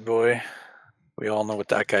this bad boy. We all know what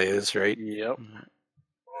that guy is, right? Yep.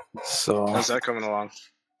 So how's that coming along?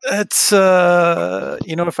 It's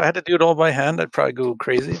if I had to do it all by hand, I'd probably go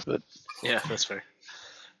crazy. But yeah, that's fair.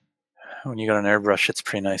 When you got an airbrush, it's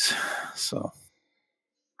pretty nice. So,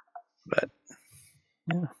 but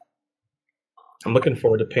yeah, I'm looking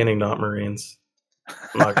forward to painting not Marines.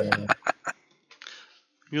 I'm not gonna.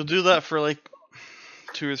 You'll do that for like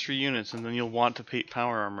 2 or 3 units, and then you'll want to paint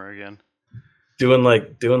power armor again. Doing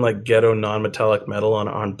like ghetto non-metallic metal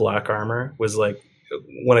on black armor was like,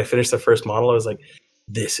 when I finished the first model, I was like,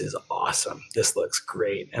 this is awesome. This looks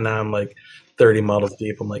great. And now I'm like 30 models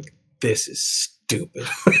deep. I'm like, this is stupid.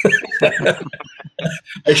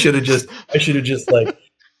 I should have just like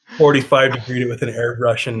 45 degreed it with an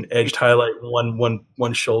airbrush and edged highlight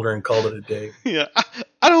one shoulder and called it a day. Yeah,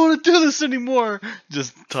 I don't want to do this anymore.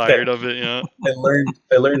 Just tired of it. Yeah. I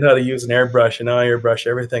learned how to use an airbrush, and now I airbrush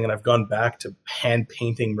everything. And I've gone back to hand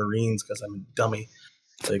painting Marines because I'm a dummy.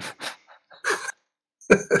 It's like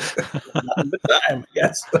not the time, I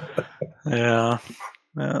guess. Yeah.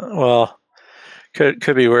 Well,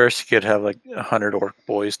 could be worse. You could have like 100 orc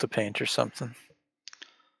boys to paint or something.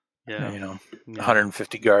 Yeah.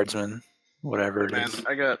 150 guardsmen, whatever it is.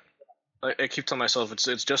 I keep telling myself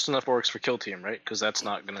it's just enough orcs for kill team, right? Because that's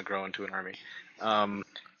not going to grow into an army.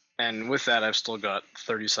 And with that, I've still got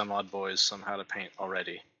 30 some odd boys somehow to paint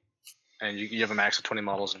already. And you have a max of 20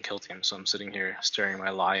 models in kill team, so I'm sitting here staring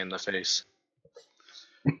my lie in the face.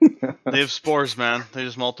 They have spores, man. They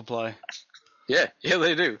just multiply. Yeah,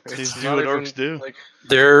 they do. They It's do not what even, orcs do. like,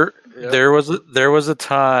 There was a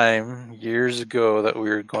time years ago that we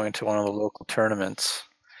were going to one of the local tournaments,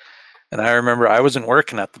 and I remember I wasn't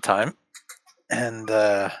working at the time, and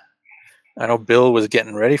I know Bill was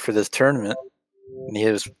getting ready for this tournament, and he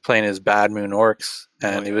was playing his Bad Moon Orcs,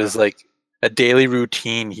 and it was like a daily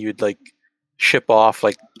routine. He would like ship off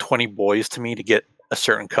like 20 boys to me to get a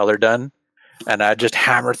certain color done, and I'd just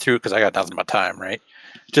hammer through it because I got nothing but time, right?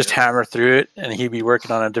 Just hammer through it, and he'd be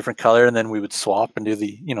working on a different color, and then we would swap and do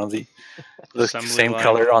the same line.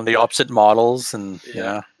 color on the opposite models, and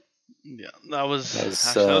Yeah, that was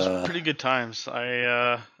pretty good times.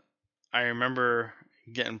 I remember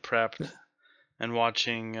getting prepped and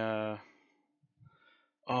watching.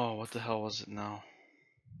 What the hell was it now?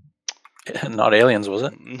 Not Aliens, was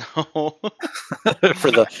it? No.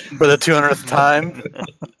 for the 200th time.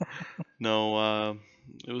 No,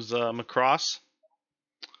 it was Macross.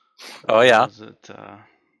 Oh yeah. Was it?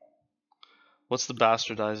 What's the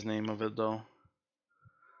bastardized name of it though?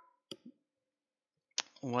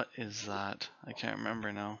 What is that? I can't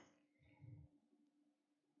remember now.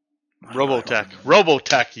 I don't know.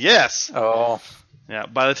 Robotech, yes! Oh, Yeah,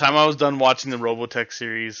 by the time I was done watching the Robotech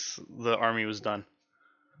series, the army was done.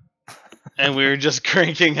 And we were just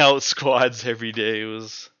cranking out squads every day.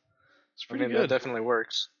 It's I pretty mean, good. that definitely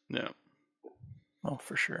works. Yeah, oh,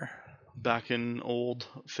 for sure. back in old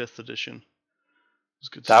 5th edition. It was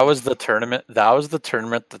good That stuff. was the tournament. That was the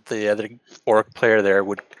tournament that the other orc player there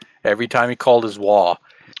would, every time he called his wah,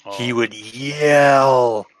 he Oh, would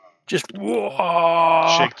yell, just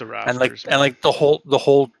wah, shake the rafters. and like the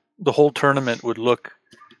whole tournament would look,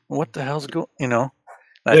 what the hell's going, you know?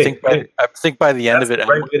 And Wait, I think by the end That's of it,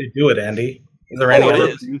 the right way to do it, Andy. Is there Oh, any it other?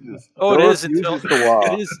 is. Oh, it is until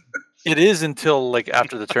it is until like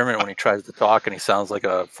after the tournament when he tries to talk and he sounds like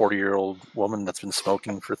a 40-year-old woman that's been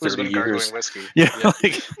smoking for Who's 30 been years. gargling whiskey? Yeah,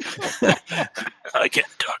 like, I can't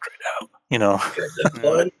talk right now. You know.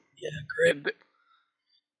 Blood? Yeah, great.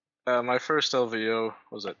 My first LVO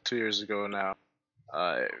was 2 years ago now.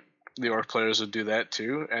 The orc players would do that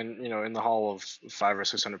too, and in the hall of 500 or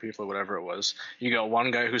 600 people, or whatever it was, you got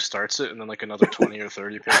one guy who starts it, and then like another 20 or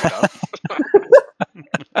 30 pick it up.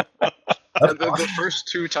 And the first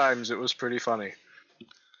 2 times it was pretty funny.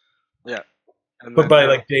 Yeah. And But then, by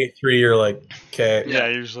like day 3, you're like, okay. Yeah,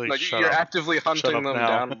 usually like shut you're up. actively hunting up them now.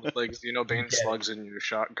 down with like Xenobane slugs in your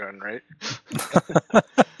shotgun, right?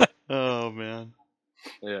 Oh man.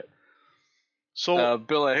 Yeah. So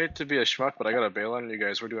Bill, I hate to be a schmuck, but I gotta bail on you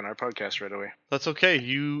guys. We're doing our podcast right away. that's okay.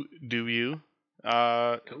 You do you.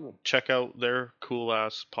 Cool. Check out their cool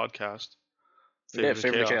ass podcast.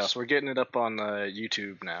 Favorite Chaos. We're getting it up on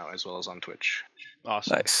YouTube now as well as on Twitch.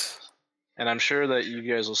 Awesome. Nice. And I'm sure that you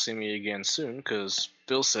guys will see me again soon because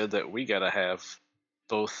Bill said that we gotta have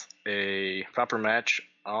both a proper match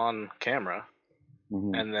on camera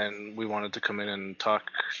Mhm. and then we wanted to come in and talk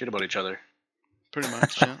shit about each other. Pretty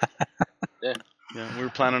much, yeah. Yeah. Yeah, we were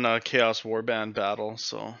planning a Chaos Warband battle,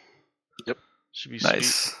 so. Yep. Should be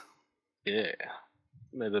Nice. Yeah.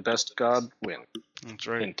 May the best god win. sweet. That's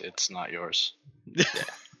right. Hint, it's not yours.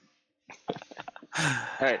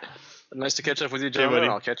 Alright. Nice to catch up with you, gentlemen. buddy.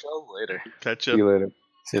 I'll catch you all later. Catch See up. you later.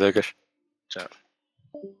 See you, Lucas. Ciao.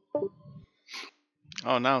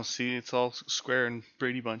 Oh, now see, it's all square and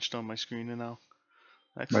Brady bunched on my screen now.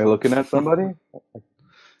 Am I Excellent. looking at somebody?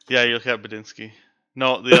 Yeah, you look at Badinsky.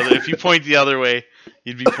 No, the other. If you point the other way,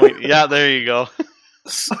 you'd be pointing. Yeah, there you go.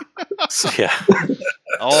 So, yeah.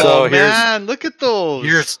 Oh So here's- man, look at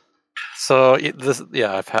those.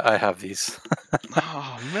 I have these.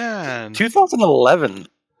 Oh man, 2011.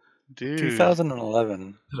 dude.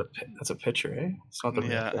 2011. That's a picture, eh? It's not the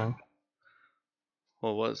real Yeah. thing.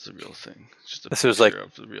 What was the real thing? Just a This was picture like-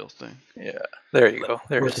 of the real thing. Yeah. There you go.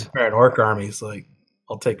 There We're it is. comparing orc armies. Like,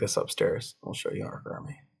 I'll take this upstairs. I'll show you orc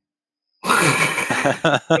army. I'm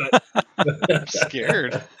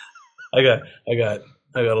scared. I got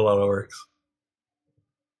a lot of orcs.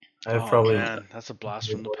 I have Oh probably man, that's a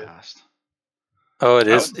blast from the past. Oh, it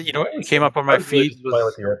is. You know, it came up on my feed. Play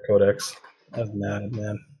with the orc codex. I was mad,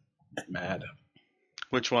 man. Mad.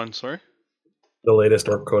 Which one? Sorry. The latest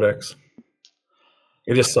orc codex.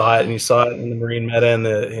 You just saw it, and you saw it in the marine meta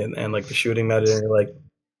and like the shooting meta, and you're like,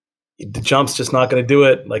 the jump's just not going to do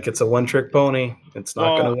it. Like, it's a one-trick pony. It's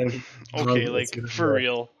not Well, going to win. Okay, It's like gonna for be-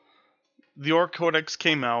 real. The Orc Codex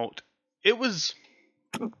came out. It was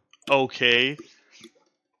okay.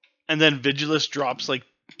 And then Vigilus drops like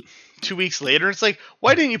 2 weeks later. It's like,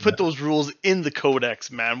 why didn't you put those rules in the Codex,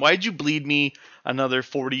 man? Why'd you bleed me another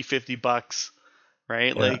 $40-$50?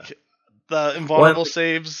 Right? Yeah. Like the invulnerable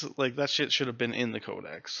saves, like that shit should have been in the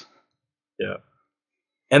Codex. Yeah.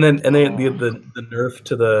 And then Oh. the nerf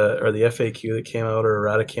to the FAQ that came out, or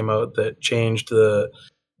errata came out, that changed the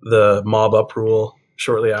mob up rule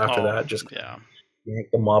shortly after that. Just yeah. yank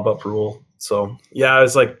the mob up rule. So yeah, I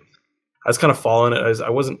was kind of following it. I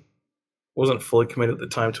wasn't fully committed at the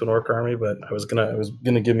time to an orc army, but it was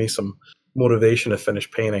gonna give me some motivation to finish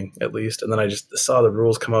painting at least. And then I just saw the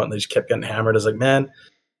rules come out and they just kept getting hammered. I was like, man,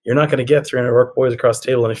 you're not gonna get 300 orc boys across the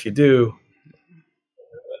table, and if you do,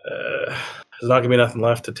 there's not gonna be nothing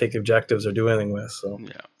left to take objectives or do anything with. So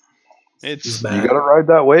Yeah. It's He's You mad. gotta ride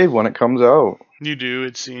that wave when it comes out. You do,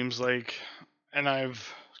 it seems like, and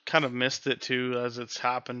I've kind of missed it too as it's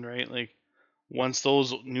happened, right? Like, once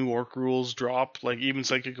those new orc rules drop, like even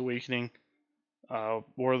Psychic Awakening,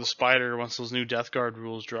 War of the Spider, once those new Death Guard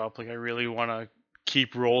rules drop, like I really want to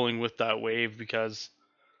keep rolling with that wave because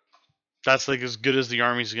that's like as good as the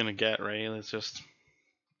army's gonna get, right? It's just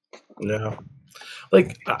yeah,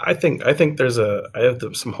 like I think I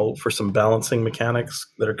have some hope for some balancing mechanics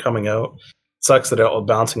that are coming out. It sucks that all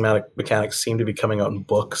balancing mechanics seem to be coming out in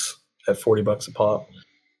books at $40 a pop.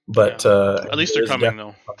 But At least they're there's coming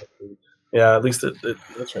though. yeah, at least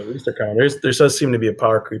that's right. At least they're coming. There does seem to be a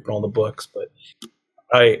power creep in all the books, but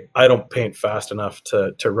I don't paint fast enough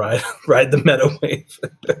to ride ride the meta wave.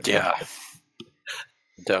 Yeah.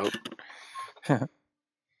 Doubt.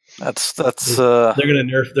 That's They're gonna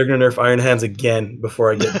nerf Iron Hands again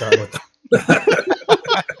before I get done with them.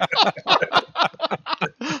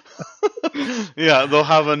 Yeah, they'll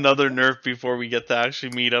have another nerf before we get to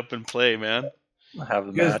actually meet up and play, man. have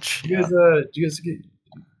the You guys, match. you guys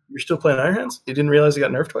you're still playing Iron Hands? You didn't realize you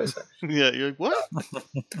got nerfed twice? Yeah, you're like, what?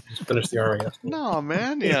 Just finished the army. No,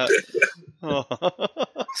 man. Yeah. Oh.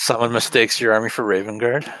 Someone mistakes your army for Raven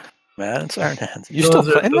Guard. Man, it's Iron Hands. You No, still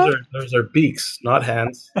those playing that? those are beaks, not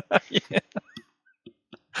hands. Yeah.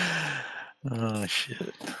 Oh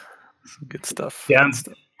shit! Some good stuff. Dan's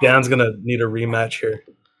gonna need a rematch here.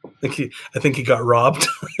 I think he got robbed.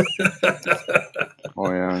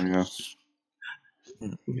 Oh yeah.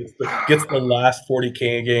 Gets the last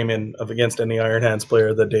 40k game in of against any Iron Hands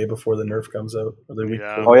player the day before the nerf comes out, or the week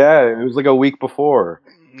Yeah. Oh before. yeah, it was like a week before.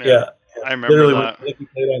 Yeah. I remember Literally, that. we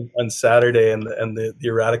played on Saturday, and the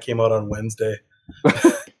errata came out on Wednesday.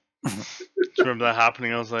 Remember that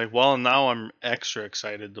happening? I was like, well, now I'm extra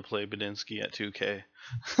excited to play Badinsky at 2K.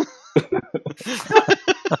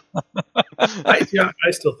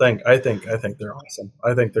 I still think I think they're awesome.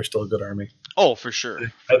 I think they're still a good army. Oh, for sure.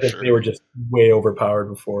 I think they were just way overpowered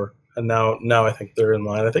before, and now I think they're in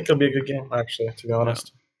line. I think it'll be a good game, actually. To be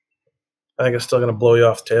honest, I think it's still going to blow you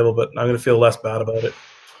off the table, but I'm going to feel less bad about it.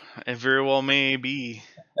 It very well may be.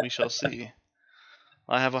 We shall see.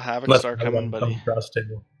 I have a Havoc Less Star bad coming, about buddy. across the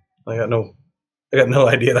table. I got no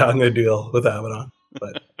idea how I'm going to deal with Abaddon,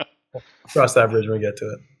 but cross that bridge when we get to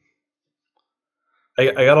it.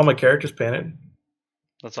 I got all my characters painted.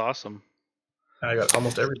 That's awesome. I got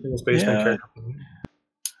almost every single spaceman Yeah. character.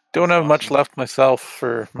 Don't have much Awesome. left myself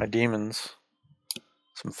for my demons.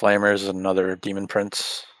 Some flamers and other demon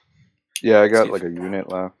prints. Yeah, I got like a unit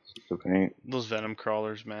left to paint. Those Venom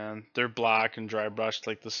Crawlers, man. They're black and dry brushed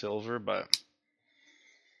like the silver, but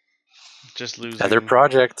just losing Other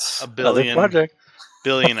projects. a billion- Other project.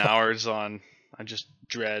 billion hours on. I just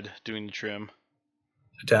dread doing the trim.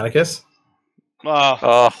 Titanicus. Oh,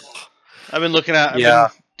 Oh, I've been looking at. I've Yeah.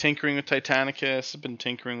 been tinkering with Titanicus. I've been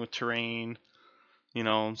tinkering with terrain. You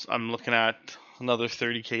know, I'm looking at another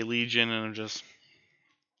 30k Legion, and I'm just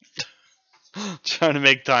trying to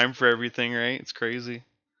make time for everything. Right? It's crazy.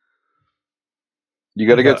 You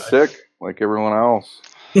got to get Yeah. sick like everyone else.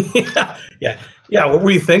 yeah. What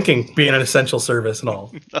were you thinking? Being an essential service and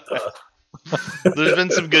all. There's been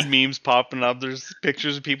some good memes popping up. There's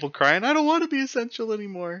pictures of people crying, I don't want to be essential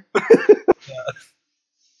anymore.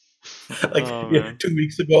 Like Oh, man. 2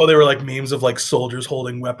 weeks ago, they were like memes of like soldiers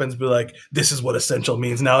holding weapons, be like, "This is what essential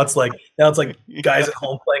means." Now it's like guys at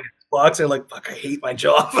home playing Xbox. They're like, "Fuck, I hate my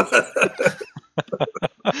job."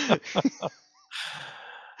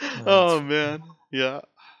 Oh man. Yeah.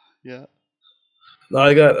 Yeah. No,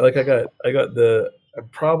 I'm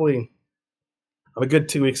a good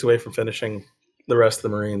 2 weeks away from finishing the rest of the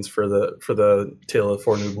Marines for the Tale of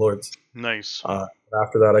Four New Lords. Nice.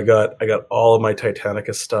 After that, I got all of my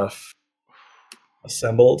Titanicus stuff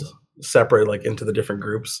assembled, separate like into the different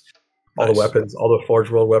groups. All Nice. the weapons, all the Forge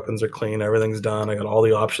World weapons are clean. Everything's done. I got all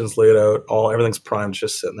the options laid out. Everything's primed,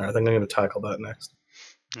 just sitting there. I think I'm going to tackle that next,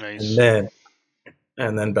 Nice.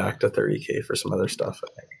 and then back to 30k for some other stuff. I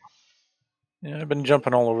think. yeah, I've been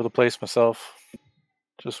jumping all over the place myself.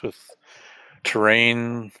 Just with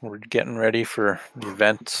terrain, we're getting ready for the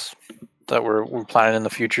events that we're planning in the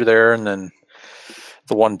future there, and then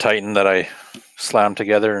the one Titan that I slammed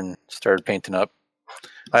together and started painting up.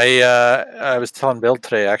 I was telling Bill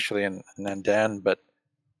today actually, and then Dan, but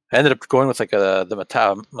I ended up going with like a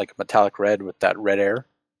metallic red with that red air.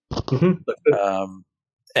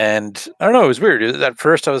 And I don't know, it was weird. At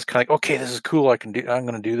first, I was kind of like, okay, this is cool. I'm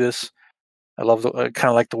going to do this. I love I kind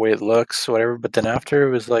of like the way it looks, whatever. But then after,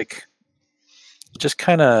 it was like, just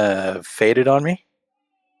kind of faded on me.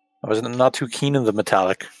 I was not too keen on the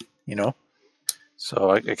metallic, you know.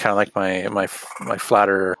 So I kind of like my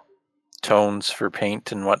flatter tones for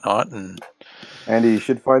paint and whatnot. And Andy, you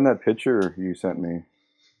should find that picture you sent me.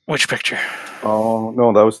 which picture? Oh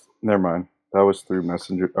no, that was never mind. That was through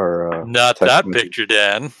Messenger or Not text that message. picture,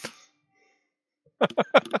 Dan.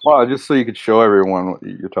 Well, just so you could show everyone what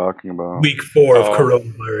you're talking about. Week 4 of Oh.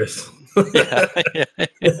 coronavirus.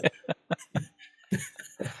 Yeah.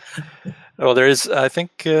 Oh, there is. I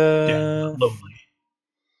think. Yeah, lovely.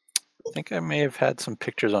 I think I may have had some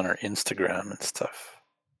pictures on our Instagram and stuff.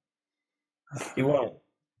 You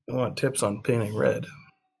want tips on painting red?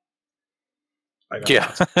 I got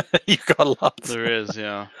Yeah, lots. you got lots. There is,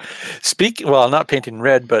 yeah. Well, not painting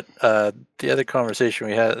red, but the other conversation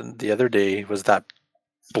we had the other day was that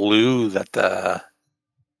blue that the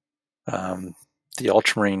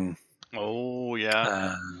Ultramarine. Oh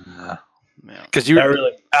yeah, yeah. Because you, That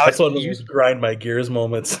really, that's one of you- those grind my gears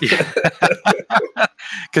moments.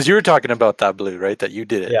 because you were talking about that blue, right? That you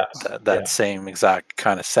did it, Yeah, that yeah. same exact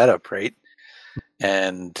kind of setup, right?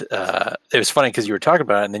 And it was funny because you were talking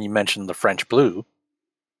about it, and then you mentioned the French blue,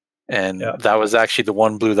 and Yeah. that was actually the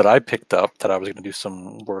one blue that I picked up that I was going to do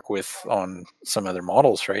some work with on some other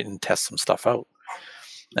models, right, and test some stuff out.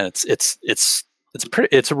 And it's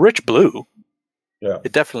a rich blue. Yeah.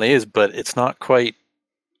 It definitely is, but it's not quite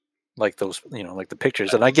like those, like the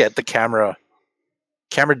pictures. And I get the camera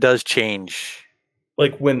does change.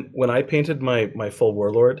 Like when I painted my full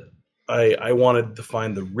Warlord, I wanted to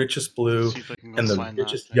find the richest blue See if I can go and the find that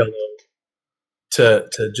richest thing. yellow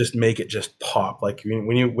to just make it just pop. Like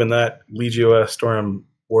when that Legio Storm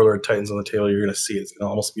Warlord Titans on the table, you're gonna see it's gonna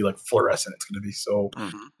almost be like fluorescent. It's gonna be so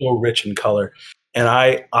rich in color. And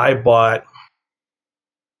I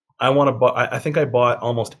think I bought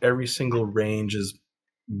almost every single range's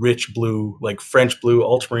rich blue, like French blue,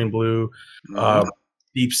 ultramarine blue,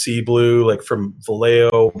 deep sea blue, like from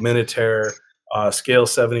Vallejo, Minotaur, scale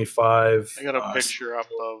 75. I got a picture up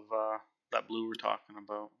of that blue we're talking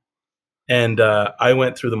about. And I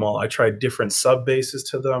went through them all. I tried different sub bases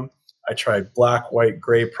to them. I tried black, white,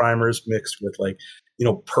 gray primers mixed with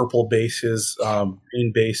purple bases,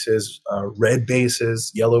 green bases, red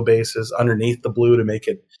bases, yellow bases underneath the blue to make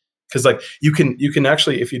it. Because you can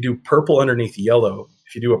actually, if you do purple underneath yellow,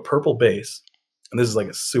 if you do a purple base, and this is like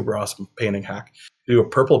a super awesome painting hack, do a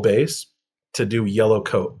purple base to do yellow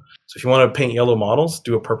coat. So if you want to paint yellow models,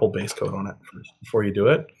 do a purple base coat on it first before you do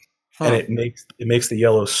it. And it makes the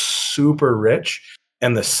yellow super rich,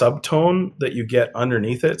 and the subtone that you get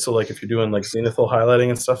underneath it. So like if you're doing like zenithal highlighting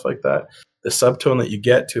and stuff like that, the subtone that you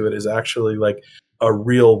get to it is actually like a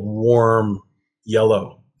real warm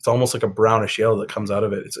yellow. It's almost like a brownish yellow that comes out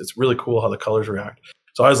of it. It's really cool how the colors react.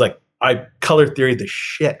 So I was like, I color theoried the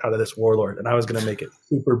shit out of this Warlord, and I was going to make it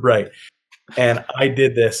super bright. And I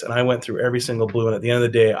did this, and I went through every single blue, and at the end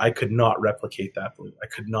of the day, I could not replicate that blue. I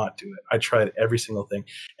could not do it. I tried every single thing.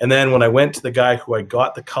 And then when I went to the guy who I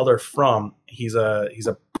got the color from, he's a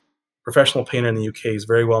professional painter in the UK. He's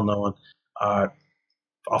very well known.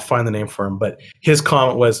 I'll find the name for him. But his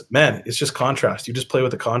comment was, man, it's just contrast. You just play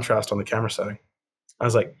with the contrast on the camera setting. I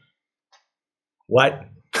was like, what?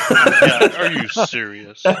 Yeah, are you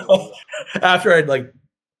serious? After I'd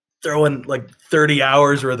throw in 30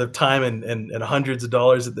 hours worth of time and hundreds of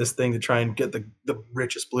dollars at this thing to try and get the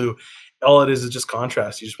richest blue, all it is just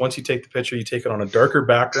contrast. Once you take the picture, you take it on a darker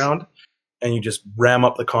background and you just ram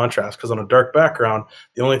up the contrast, because on a dark background,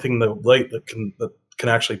 the only thing the light that can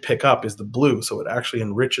actually pick up is the blue. So it actually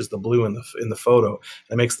enriches the blue in the photo.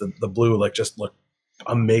 It makes the blue just look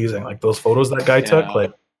amazing. Like those photos that guy took,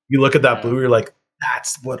 you look at that blue, you're like,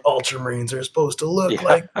 that's what Ultramarines are supposed to look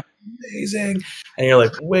like. Amazing. And you're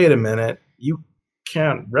like, wait a minute, you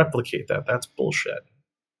can't replicate that. That's bullshit.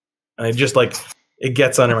 And it just it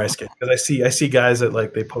gets under my skin, because I see guys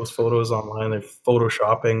that they post photos online, they're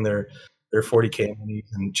photoshopping their 40K minis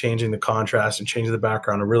and changing the contrast and changing the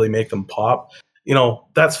background to really make them pop.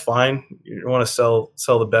 That's fine. You want to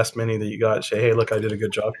sell the best mini that you got. Say, hey, look, I did a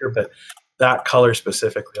good job here. But that color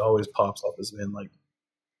specifically always pops up as being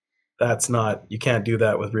that's not, you can't do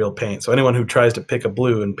that with real paint. So anyone who tries to pick a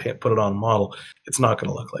blue and put it on a model, it's not going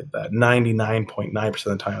to look like that. 99.9% of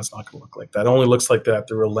the time, it's not going to look like that. It only looks like that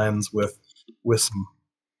through a lens with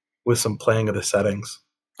some playing of the settings.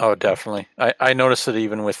 Oh, definitely. I noticed it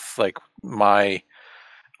even with my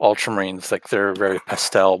Ultramarines, they're very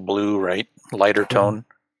pastel blue, right? Lighter tone.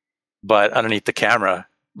 But underneath the camera,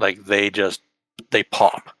 they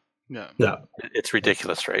pop. Yeah. It's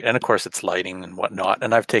ridiculous, right? And of course it's lighting and whatnot.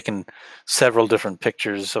 And I've taken several different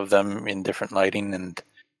pictures of them in different lighting, and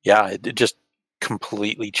it just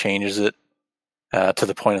completely changes it to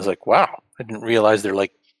the point it's wow, I didn't realize they're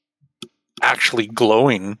actually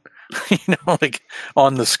glowing,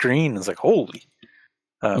 on the screen. It's holy,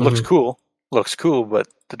 looks cool, but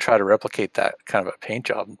to try to replicate that kind of a paint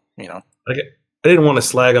job, I didn't want to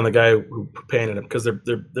slag on the guy who painted them, because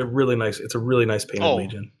they're really nice. It's a really nice painted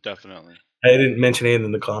Legion. Definitely. I didn't mention anything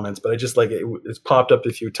in the comments, but I just it's popped up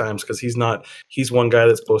a few times, because he's one guy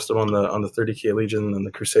that's posted on the 30K Legion and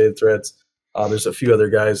the Crusade threads. There's a few other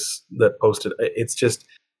guys that posted.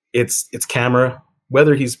 It's camera.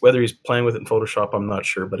 Whether he's playing with it in Photoshop, I'm not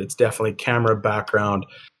sure, but it's definitely camera, background,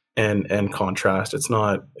 and contrast. It's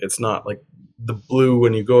not like the blue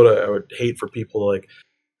when you go to. I would hate for people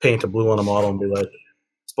paint a blue on a model and be like,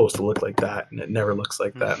 it's supposed to look like that, and it never looks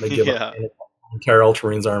like that. And they give up the entire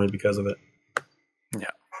Ultramarines army because of it. Yeah.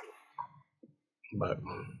 But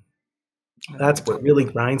that's what really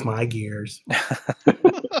grinds my gears.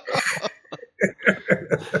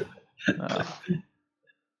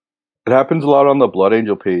 It happens a lot on the Blood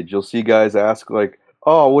Angel page. You'll see guys ask like,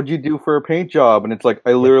 "Oh, what'd you do for a paint job?" And it's like,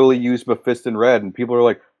 "I literally used Mephiston Red," and people are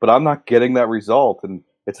like, "But I'm not getting that result." And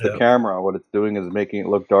it's the camera. What it's doing is making it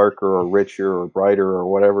look darker or richer or brighter or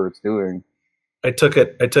whatever it's doing. I took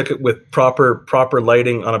it with proper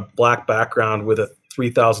lighting on a black background with a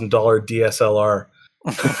 $3,000 DSLR.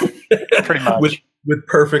 Pretty much. with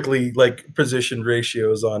perfectly like positioned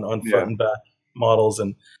ratios on front and back models,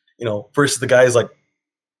 and versus the guy's like,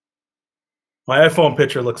 my iPhone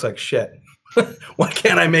picture looks like shit. Why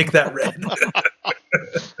can't I make that red?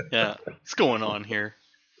 Yeah, what's going on here?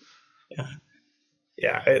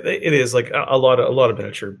 Yeah, it is like a lot of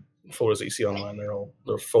miniature photos that you see online.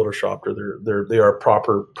 They're photoshopped, or they are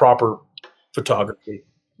proper photography.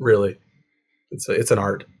 Really, it's an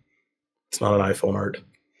art. It's not an iPhone art.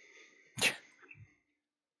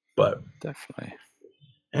 But definitely.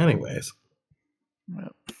 Anyways.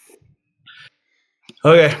 Yep.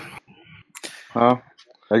 Okay. I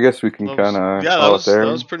guess we can kind of that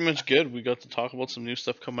was pretty much good. We got to talk about some new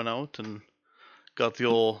stuff coming out and got the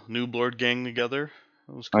old Noob Lord gang together.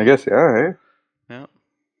 That was cool. I guess, hey? Yeah.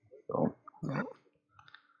 So,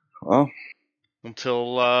 well,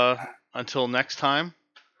 until next time,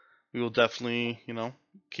 we will definitely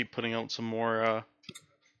keep putting out some more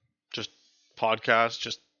just podcasts,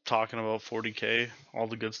 just talking about 40K, all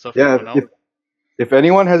the good stuff coming out. If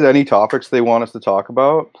anyone has any topics they want us to talk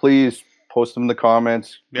about, please post them in the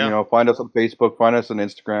comments. Yeah. Find us on Facebook, find us on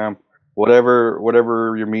Instagram, whatever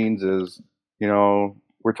your means is.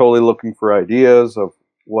 We're totally looking for ideas of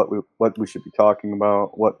what we should be talking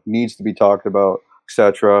about, what needs to be talked about,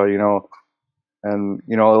 etc. And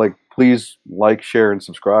like, please like, share, and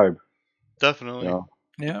subscribe. Definitely.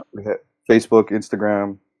 Yeah. We hit Facebook,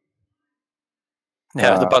 Instagram.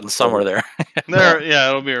 Yeah, the button somewhere there. Yeah,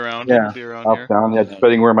 it'll be around. Yeah, it'll be around up, here. down. Yeah,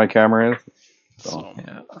 depending where my camera is. So.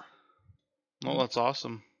 Yeah. Well, that's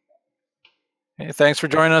awesome. Hey, thanks for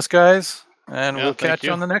joining us, guys, and we'll catch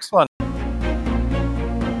you on the next one.